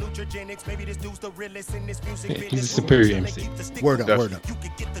 He's a superior MC. Word up. All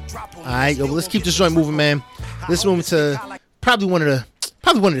right, yo, let's keep this joint moving, man. Let's move into probably one of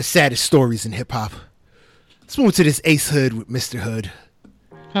the saddest stories in hip hop. Let's move to this Ace Hood with Mr. Hood.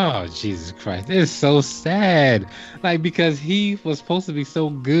 Oh, Jesus Christ. It's so sad. Like, because he was supposed to be so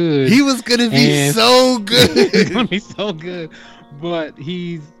good. He was going to be so good. He's going to be so good. But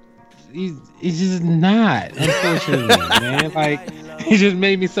he's just not, unfortunately, man. Like, he just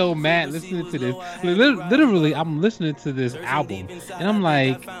made me so mad listening to this. Literally, I'm listening to this album, and I'm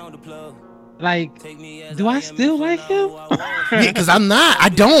like, do I still like him? Yeah, because I'm not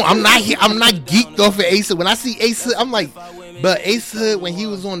geeked off of Ace Hood. When I see Ace Hood, I'm like, but Ace Hood, when he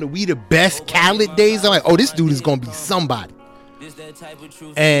was on the We the Best Khaled days, I'm like, oh, this dude is gonna be somebody.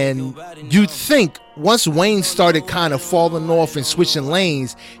 And you'd think once Wayne started kind of falling off and switching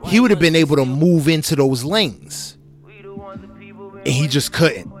lanes, he would have been able to move into those lanes, and he just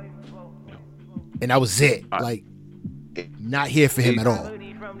couldn't. And that was it. Like, not here for him at all.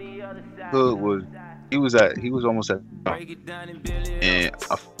 Hood was almost at and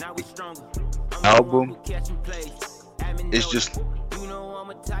album. It's just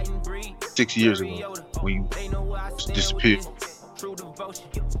 6 years ago when you disappeared.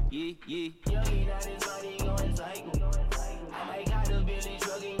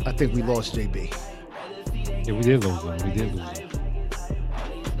 I think we lost JB. Yeah, we did lose him.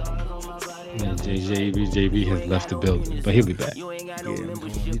 Yeah, JB has left the building, but he'll be back. Yeah,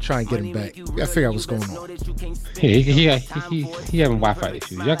 we try and get him back. We gotta figure out what's going on. Hey, he having Wi-Fi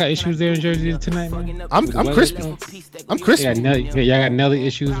issues. Y'all got issues there in Jersey tonight, man? I'm crispy. I'm crispy. Y'all got Nelly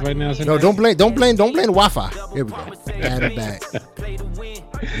issues right now tonight? No, don't blame the Wi-Fi. Here we go. Add him back.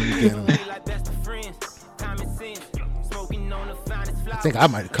 I think I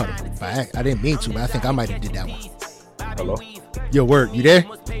might have cut him. I didn't mean to, but I think I might have did that one. Hello? Yo, word, you there?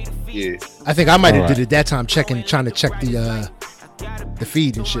 Yeah. I think I might have did it that time, trying to check the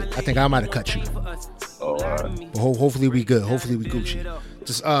feed and shit. I think I might have cut you. Oh, all right. But hopefully we good. Hopefully we Gucci.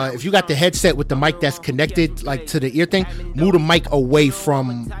 Just if you got the headset with the mic that's connected like to the ear thing, move the mic away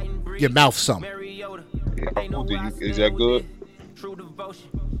from your mouth some. Yeah. Is that good?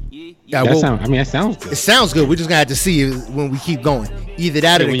 Yeah, that sounds good. It sounds good. We're just gonna have to see it when we keep going. Either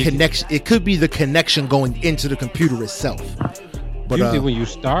that or the connection. It could be the connection going into the computer itself. But usually when you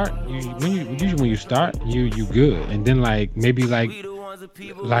start, you good, and then maybe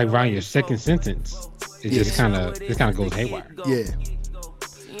around your second sentence, it just kind of goes haywire. Yeah.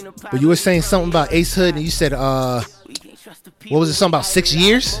 But you were saying something about Ace Hood, and you said what was it? Something about 6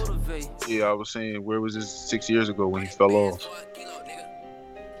 years? Yeah, I was saying, where was this 6 years ago when he fell off?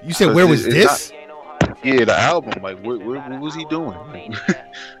 You said where was this? Yeah, the album. Like, what was he doing?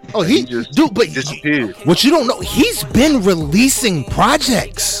 Oh, he just disappeared. What you don't know, he's been releasing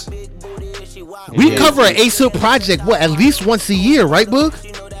projects. We cover an Ace Hood project, at least once a year, right, Boog?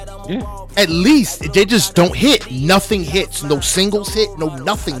 Yeah. At least they just don't hit. Nothing hits. No singles hit. No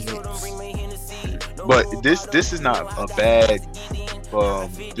nothing hits. But this is not a bad.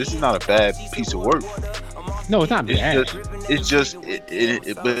 This is not a bad piece of work. No, it's not bad. It's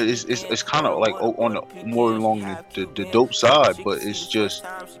kind of like on the more along the dope side, but it's just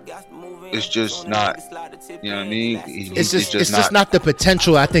not. You know what I mean? It's just not the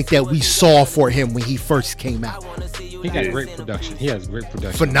potential I think that we saw for him when he first came out. He got great production. He has great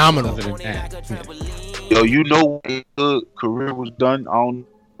production. Phenomenal. Other than that. Yo, you know, his career was done. I don't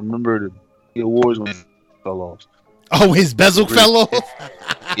remember the awards when he fell off. Oh, his bezel fell off.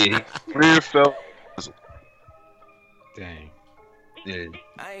 Yeah, his career fell. Dang. Yeah.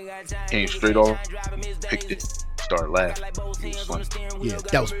 Came straight off, picked it, started laughing. It was funny. Yeah,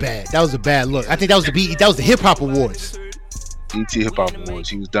 that was bad. That was a bad look. I think that was the Hip Hop Awards. ET Hip Hop Awards.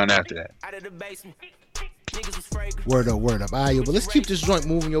 He was done after that. Word up. All right, yo, but let's keep this joint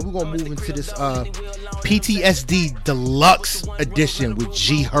moving, yo. We're gonna move into this PTSD Deluxe Edition with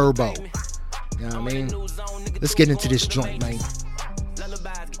G Herbo. You know what I mean? Let's get into this joint, man.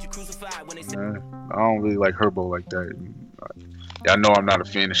 I don't really like Herbo like that. I know I'm not a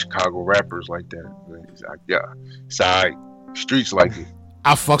fan of Chicago rappers like that. Yeah, side streets like it.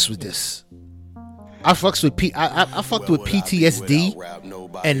 I fucks with this. I fucked with PTSD,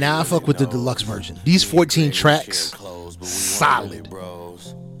 and now I fuck with the deluxe version. These 14 tracks, solid.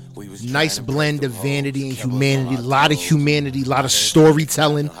 Nice blend of vanity and humanity. A lot of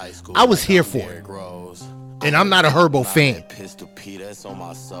storytelling. I was here for it. And I'm not a Herbo fan.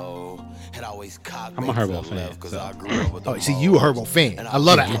 I'm a Herbo fan. So. Oh, see, you a Herbo fan. I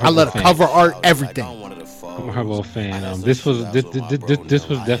love that. I love the cover art, everything. I'm a Herbo fan. This was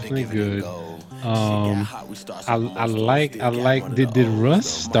definitely good. I like. Did Russ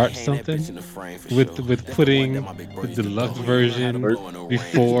start something with putting the deluxe version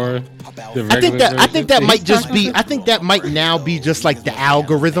before the regular I think that might just be. I think that might now be just like the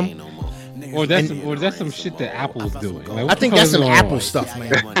algorithm. Or that's some shit that Apple's doing. Like, I think that's some Apple stuff,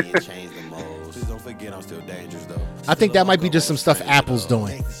 man. I think that might be just some stuff Apple's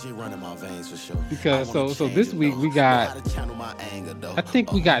doing. Because so this week we got, I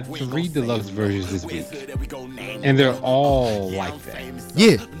think we got 3 deluxe versions this week, and they're all like that.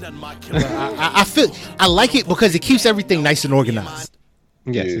 Yeah, I feel I like it because it keeps everything nice and organized.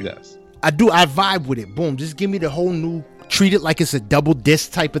 Yes, it does. I vibe with it. Boom, just give me the whole new. Treat it like it's a double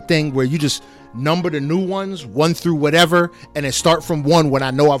disc type of thing where you just number the new ones 1 through whatever, and then start from 1 when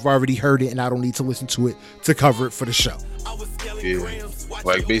I know I've already heard it and I don't need to listen to it to cover it for the show. Yeah,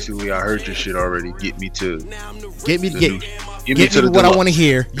 like basically I heard your shit already. Get me to what I want to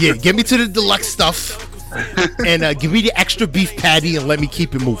hear. Yeah, get me to the deluxe stuff, and give me the extra beef patty and let me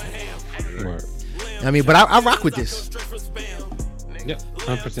keep it moving. Word. I mean, but I rock with this. Yep,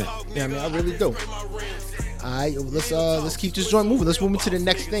 100%. Yeah, I mean, I really do. All right, let's keep this joint moving. Let's move into the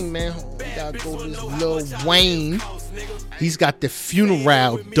next thing, man. We gotta go to this Lil Wayne. He's got the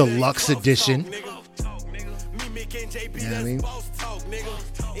Funeral Deluxe Edition. You know what I mean?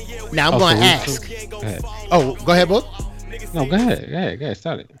 Now I'm gonna ask. Go ahead. Oh, go ahead, Book. No, go ahead.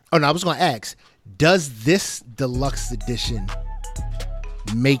 Start it. Oh no, I was gonna ask. Does this Deluxe Edition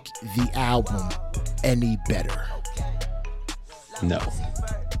make the album any better? No.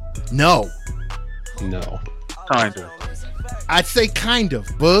 Kind of. I'd say kind of,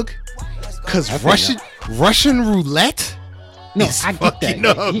 Bug. Because Russian Roulette is I get fucking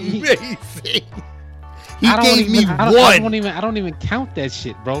that. amazing. He I gave me one. I don't even count that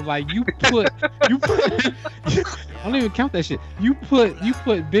shit, bro. Like you put I don't even count that shit. You put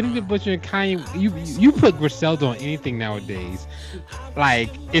Benny the Butcher and Kanye. You put Griselda on anything nowadays.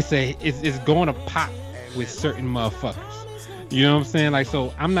 Like it's going to pop with certain motherfuckers. You know what I'm saying? Like,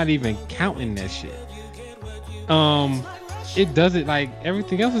 so I'm not even counting that shit. It does it like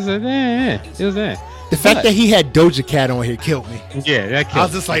everything else is it was there. The fact that he had Doja Cat on here killed me. Yeah, that killed I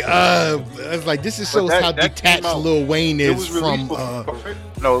was just like, I was like, this just shows how detached Lil Wayne is from.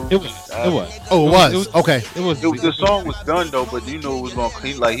 No, it was. Oh, it was. Okay. The song was done though, but you know it was gonna.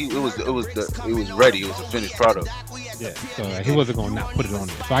 It was ready. It was a finished product. Yeah, so he wasn't gonna not put it on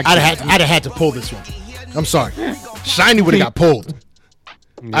there. So I'd have had to pull this one. I'm sorry. Shiny would have got pulled.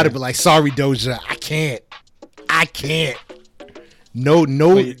 Yeah. I'd have been like, sorry, Doja, I can't. No,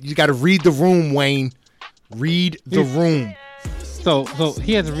 you got to read the room, Wayne. Read the room. So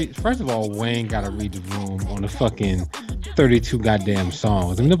he has to read. First of all, Wayne got to read the room on the fucking 32 goddamn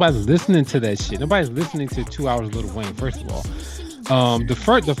songs. I mean, nobody's listening to that shit. Nobody's listening to 2 hours of Lil Wayne. First of all, the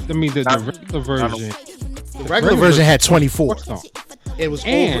regular version. The regular version had 24 songs. It was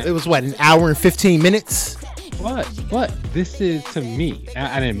what, an hour and 15 minutes. But this is, to me,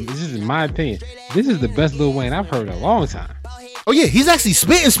 this is my opinion, this is the best Lil Wayne I've heard in a long time. Oh yeah, he's actually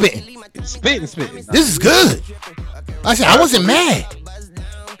spitting. This is good. I said I wasn't mad.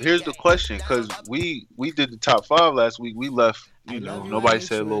 Here's the question, because we did the top 5 last week. We left, nobody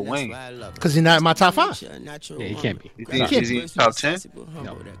said Lil Wayne. Because he's not in my top 5. Yeah, he can't be. Is he in top 10?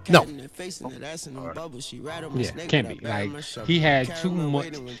 No. Yeah, can't be. Like he had too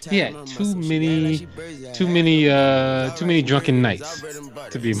many drunken nights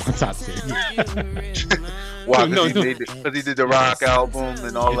to be in my top 10. Why? Because he did the rock album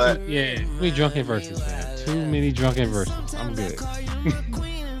and all that. Yeah, too many drunken verses, man. Too many drunken verses. I'm good.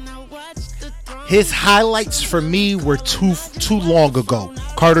 His highlights for me were too long ago.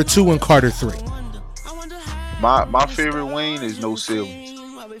 Carter 2 and Carter 3. My favorite Wayne is No Ceilings.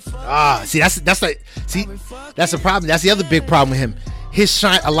 That's the problem. That's the other big problem with him.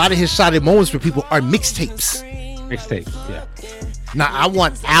 A lot of his shining moments for people are mixtapes. Yeah. Now I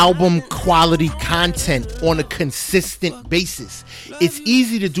want album quality content on a consistent basis. It's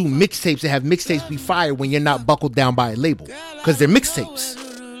easy to do mixtapes and have mixtapes be fire when you're not buckled down by a label because they're mixtapes.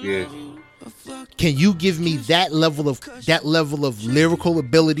 Yeah. Can you give me that level of lyrical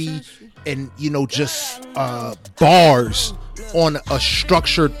ability and just bars on a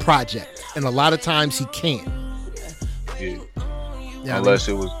structured project? And a lot of times he can't. Yeah. Unless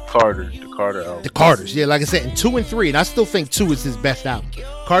it was the Carter album. The Carters, yeah, like I said, in 2 and 3, and I still think 2 is his best album.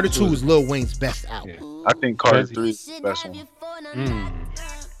 Carter 2 is Lil Wayne's best album. Yeah. I think Carter 3 is the best one.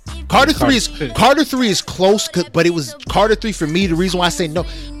 Carter 3 is close, but it was Carter 3 for me. The reason why I say no,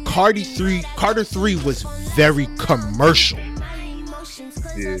 Carter 3 was very commercial.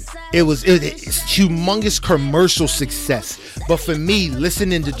 Yeah. It's humongous commercial success. But for me,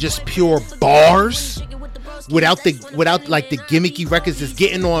 listening to just pure bars without like the gimmicky records, just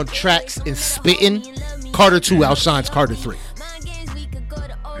getting on tracks and spitting, Carter 2 outshines Carter 3.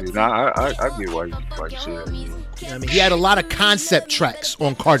 Yeah, nah, I get why you say that. I mean, he had a lot of concept tracks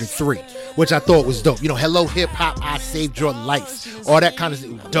on Carter 3, which I thought was dope. You know, Hello Hip Hop, I Saved Your Life, all that kind of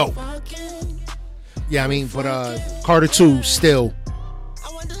stuff, dope. Yeah, I mean, but Carter 2 still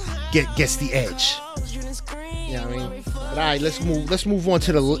gets the edge. Yeah, I mean, but all right, let's move on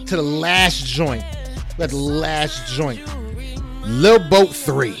to the last joint. The last joint, Lil Boat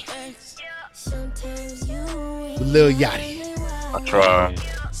 3, with Lil Yachty. I tried.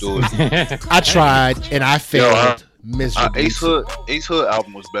 Do it. I tried and I failed miserably. Ace Hood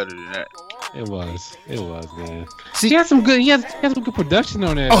album was better than that. It was, man. See, he had some good production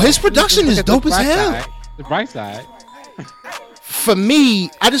on there. Oh, his production is dope as hell. The bright side. For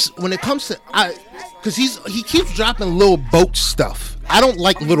me, when it comes to because he keeps dropping Lil Boat stuff. I don't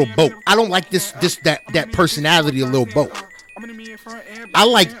like Lil Boat. I don't like that personality of Lil Boat. I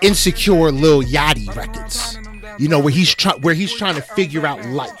like insecure Lil Yachty records. You know, where he's trying to figure out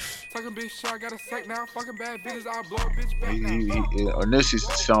life. On this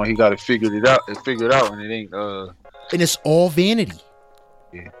song, he got to figure it out, and it ain't. And it's all vanity.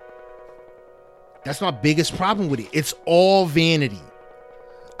 Yeah. That's my biggest problem with it. It's all vanity.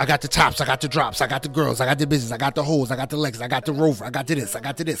 I got the tops, I got the drops, I got the girls, I got the business, I got the hoes, I got the legs, I got the rover, I got to this,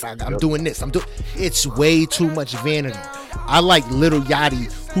 I'm doing this, it's way too much vanity. I like Lil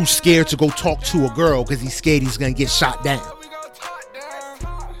Yachty, who's scared to go talk to a girl because he's scared he's gonna get shot down.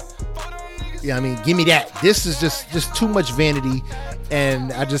 Yeah, I mean, give me that. This is just too much vanity,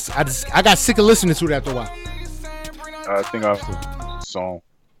 and I got sick of listening to it after a while. I think I was the song.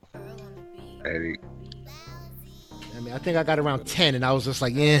 I think I got around 10, and I was just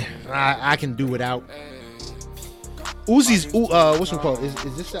like, yeah, I can do without. Uzi's, what's it called? Is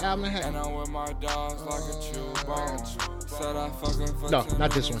this the album I had? No,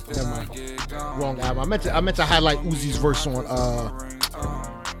 not this one. Never mind. Wrong album. I meant to highlight Uzi's verse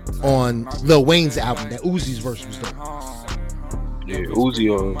on Lil Wayne's album. That Uzi's verse was dope. Yeah, Uzi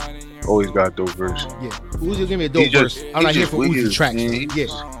always got a dope verse. Yeah, Uzi will give me a dope verse. I'm not here for Uzi tracks. Man,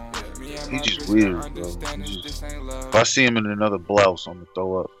 he's just weird, bro. If I see him in another blouse, I'm gonna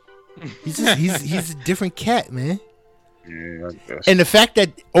throw up. He's a different cat, man. Yeah, I guess. And the fact that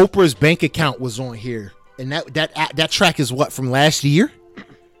Oprah's bank account was on here, and that track is what, from last year?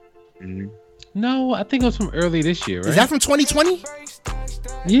 Mm-hmm. No, I think it was from early this year, right? Is that from 2020?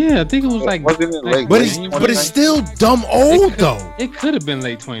 Yeah, I think it was like. But it's still dumb old though. It could have been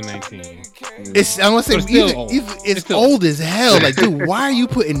late 2019. I want to say it's old as hell. Like, dude, why are you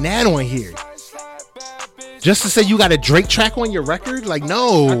putting that on here? Just to say you got a Drake track on your record? Like,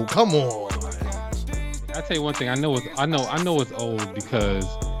 no, come on. I'll tell you one thing. I know it's old because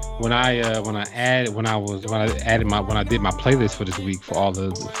when I did my playlist for this week for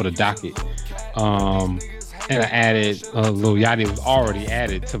the docket, and I added Lil Yachty was already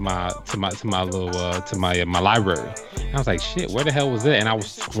added to my library. And I was like, shit, where the hell was it? And I was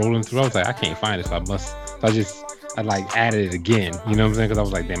scrolling through. I was like, I can't find it, so I like added it again. You know what I'm saying? Because I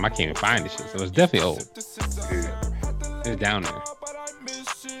was like, damn, I can't even find this shit. So it's definitely old. It's down there.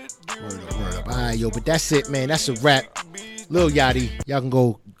 Word up. All right, yo, but that's it, man. That's a wrap. Lil Yachty, y'all can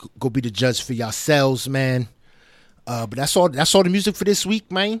go be the judge for yourselves, man. But that's all the music for this week,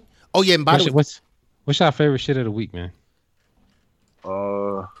 man. Oh yeah, and by the way, what's your favorite shit of the week, man?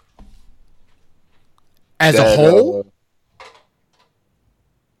 As a whole?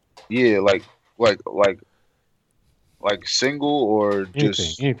 Yeah, like single or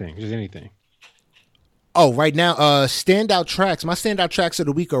anything. Oh, right now, standout tracks. My standout tracks of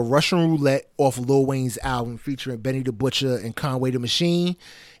the week are Russian Roulette off Lil Wayne's album featuring Benny the Butcher and Conway the Machine,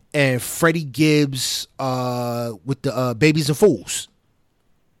 and Freddie Gibbs with the Babies and Fools.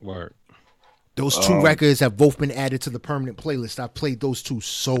 Word. Those two records have both been added to the permanent playlist. I've played those two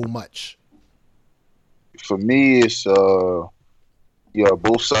so much. For me, it's Both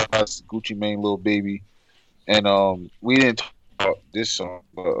Sides, Gucci Mane, Lil Baby, and we didn't talk about this song,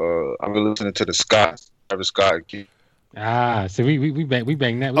 but I've been listening to the Travis Scott. So we banged that.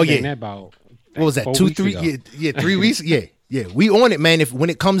 Banged that about what was that? 2-3 yeah 3 weeks. Yeah. We on it, man. When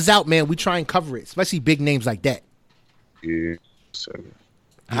it comes out, man, we try and cover it, especially big names like that. Yeah.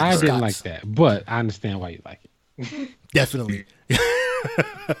 I didn't like that, but I understand why you like it. Definitely.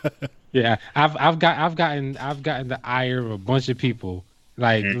 Yeah, I've gotten the ire of a bunch of people.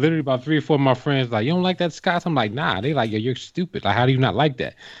 Like literally about 3 or 4 of my friends, like, you don't like that Scott? I'm like, nah. They like, yo, you're stupid. Like, how do you not like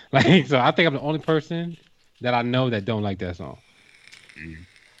that? Like, so I think I'm the only person that I know that don't like that song.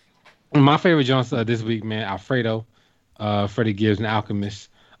 My favorite joints this week, man, Alfredo, Freddie Gibbs and Alchemist,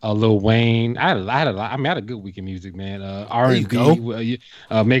 Lil Wayne. I had a lot. I mean, I had a good week in music, man. R&B,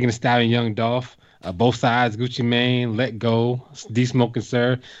 Megan Thee Stallion, Young Dolph, Both Sides, Gucci Mane, Let Go, D Smoking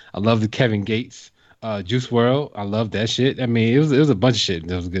Sir. I love the Kevin Gates, Juice WRLD. I love that shit. I mean, it was a bunch of shit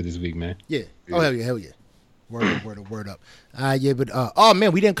that was good this week, man. Yeah. Oh hell yeah. Word up. Yeah, but oh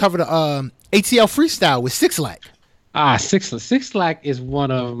man, we didn't cover the ATL freestyle with 6 Lack. Six Lack is one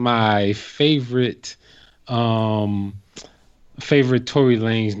of my favorite Tory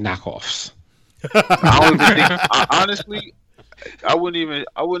Lanez knockoffs. Honestly, I wouldn't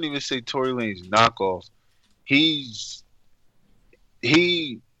even say Tory Lanez knockoff. He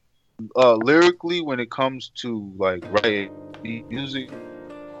lyrically, when it comes to like writing music,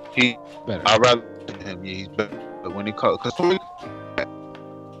 Better. I'd rather him. Yeah, he's better. But when it comes, because Tory,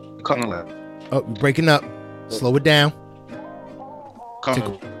 kind of like, Oh, you're breaking up. Slow it down.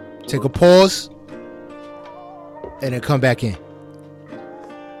 come Take a pause, and then come back in.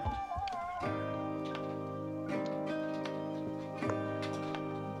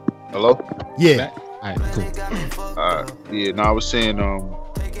 Hello. Yeah. All right, cool. Yeah. No, I was saying,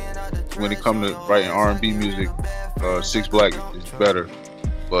 when it comes to writing R&B music, 6 Lack is better,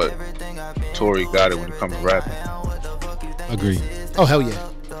 but Tory got it when it comes to rapping. Agreed. Oh hell yeah.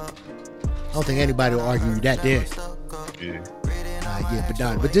 I don't think anybody will argue that there. Yeah.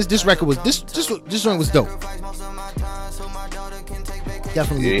 But this record was this one was dope.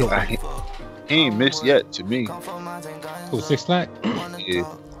 Definitely dope. He ain't missed yet to me. Cool. 6 Lack. Yeah.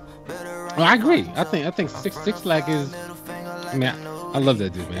 Well, I agree. I think Six Lack is. I mean, I love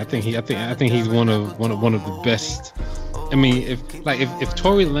that dude, man. I think he's one of the best. I mean, if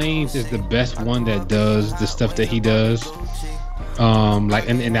Tory Lanez is the best one that does the stuff that he does, like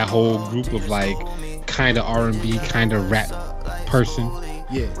in that whole group of like kind of R&B, kind of rap person.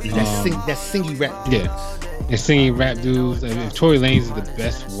 Yeah, that singy rap dude. Yeah, and singing rap dudes. I mean, if Tory Lanez is the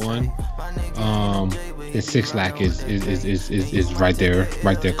best one, then 6 Lack is right there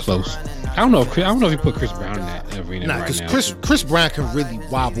close. I don't know if you put Chris Brown in that arena right now. Because Chris Brown can really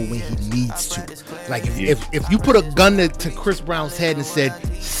wobble when he needs to. Like if you put a gun to Chris Brown's head and said,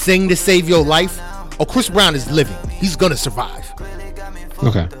 "Sing to save your life," oh, Chris Brown is living. He's gonna survive.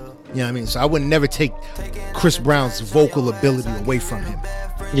 Okay. You know what I mean? So I would never take Chris Brown's vocal ability away from him.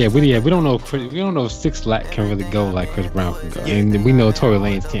 Yeah, we don't know. We don't know if 6 Lack can really go like Chris Brown can go, and we know Tory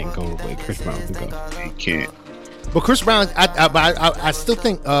Lanez can't go the way Chris Brown can go. He can't. But Chris Brown, I still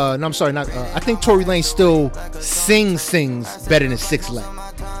think. No, I'm sorry, not. I think Tory Lanez still sings better than 6 Lack.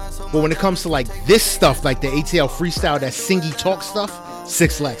 But when it comes to like this stuff, like the ATL freestyle, that singy talk stuff,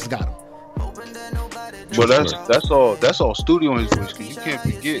 6 Lack's got him. But that's all studio in his voice. Because you can't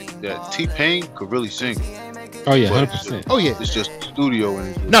forget that T-Pain could really sing. Oh yeah, 100%. Oh yeah, it's just studio in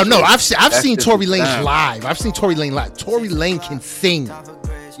his voice. No, I've seen Tory Lanez live. I've seen Tory Lanez live. Tory Lanez can sing.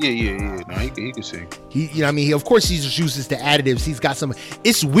 Yeah. No, he can sing. You know what I mean? Of course, he just uses the additives. He's got some.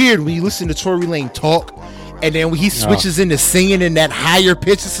 It's weird when you listen to Tory Lanez talk, and then when he switches into singing in that higher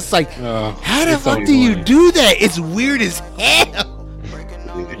pitch, it's just like, how the fuck do you do that? It's weird as hell.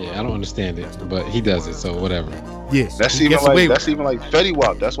 Yeah, I don't understand it, but he does it, so whatever. Yeah, that's even like Fetty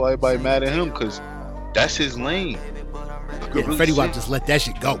Wap. That's why everybody mad at him, because that's his lane. Yeah, really Fetty Wap just let that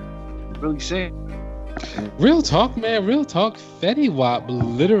shit go. Really sing. Real talk, man. Real talk. Fetty Wap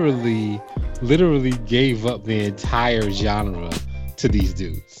literally gave up the entire genre to these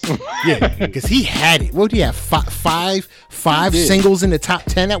dudes. Yeah, because he had it. What did he have? Five singles in the top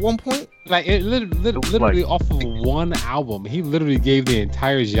 10 at one point. Like it literally off of one album, he literally gave the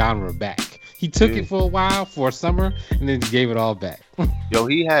entire genre back. He took it for a while, for a summer, and then gave it all back. Yo,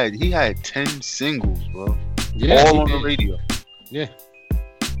 he had 10 singles, bro. Yeah, all on the radio. Yeah.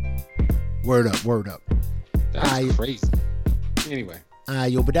 Word up. That's crazy. Anyway.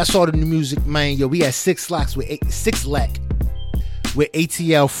 Yo, but that's all the new music, man. Yo, we had 6 Lack with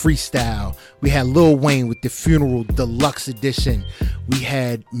ATL Freestyle. We had Lil Wayne with the Funeral Deluxe Edition. We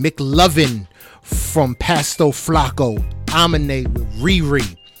had McLovin from Pasto Flaco. Amine with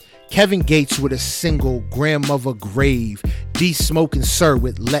Riri. Kevin Gates with a single, Grandmother Grave. D Smoking Sir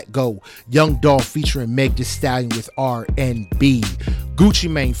with Let Go. Young Dolph featuring Meg Thee Stallion with R&B. Gucci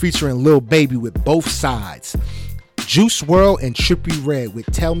Mane featuring Lil Baby with Both Sides. Juice WRLD and Trippie Redd with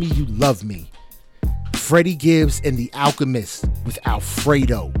Tell Me You Love Me. Freddie Gibbs and The Alchemist with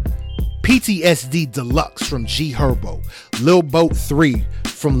Alfredo. PTSD Deluxe from G Herbo. Lil Boat 3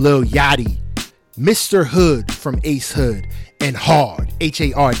 from Lil Yachty. Mr. Hood from Ace Hood. And Hard,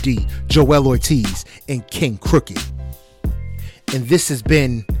 H-A-R-D, Joel Ortiz and King Crooked. And this has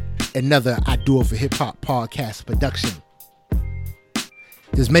been another I Do It For Hip Hop podcast production.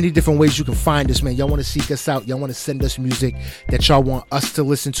 There's many different ways you can find us, man. Y'all want to seek us out. Y'all want to send us music that y'all want us to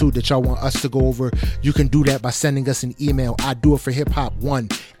listen to, that y'all want us to go over. You can do that by sending us an email. I do it for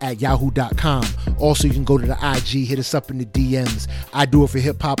hiphop1@yahoo.com. Also, you can go to the IG, hit us up in the DMs. I do it for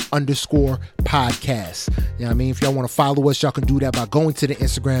hiphop_podcast. You know what I mean? If y'all want to follow us, y'all can do that by going to the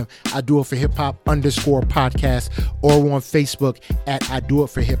Instagram, I do it for hiphop_podcast, or on Facebook at I do it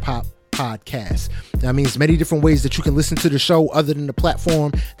for hiphop podcast. That means many different ways that you can listen to the show other than the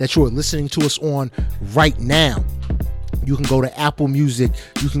platform that you are listening to us on right now. You can go to Apple Music,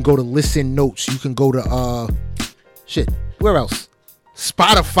 you can go to Listen Notes, you can go to where else?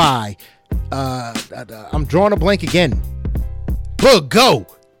 Spotify. I'm drawing a blank again. But go.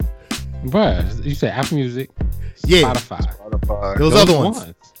 Bruh, you said Apple Music, Yeah. Spotify. Those other ones.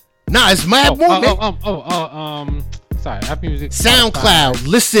 Nah, it's mad more, man. Sorry, Apple Music, SoundCloud,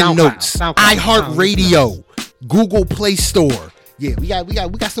 Listen Notes, iHeartRadio, Google Play Store. Yeah, we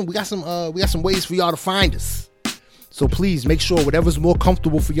got some ways for y'all to find us. So please make sure whatever's more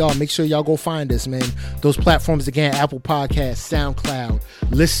comfortable for y'all, make sure y'all go find us, man. Those platforms again: Apple Podcasts, SoundCloud,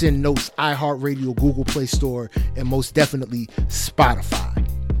 Listen Notes, iHeartRadio, Google Play Store, and most definitely Spotify.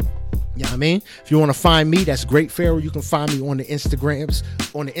 You know what I mean? If you want to find me, that's Great Pharaoh. You can find me on the Instagrams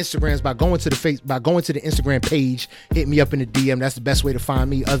by going to the Instagram page. Hit me up in the DM. That's the best way to find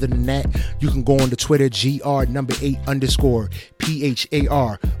me. Other than that, you can go on the Twitter,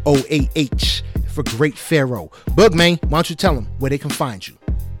 GR_8_PHAROAH for Great Pharaoh. Bug man, why don't you tell them where they can find you?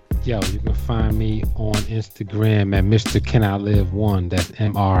 Yo, you can find me on Instagram at Mr. Can I Live 1. That's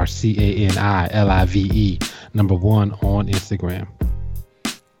MrCanilive, #1 on Instagram.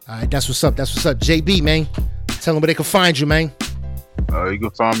 All right, that's what's up. That's what's up. JB, man. Tell them where they can find you, man. You can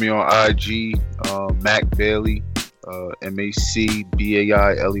find me on IG, Mac Bailey,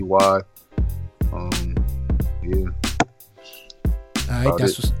 MacBailey. Yeah. All right,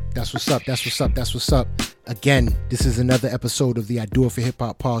 that's what's up. That's what's up. Again, this is another episode of the I Do It for Hip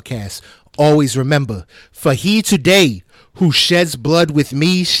Hop podcast. Always remember, for he today who sheds blood with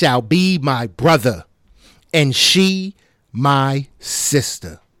me shall be my brother, and she my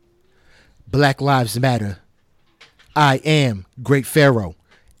sister. Black Lives Matter. I am Great Pharaoh,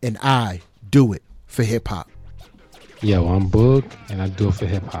 and I do it for hip hop. Yo, I'm Boog, and I do it for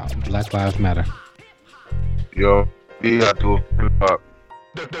hip hop. Black Lives Matter. Yo, yeah, I do it for hip hop.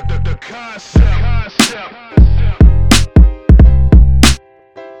 The concept.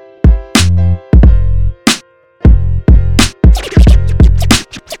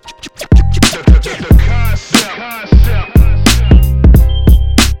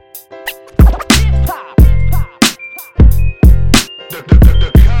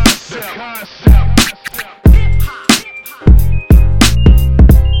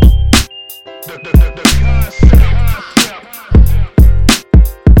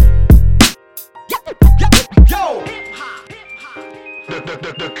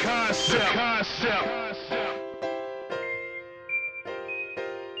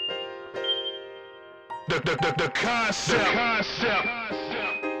 The concept.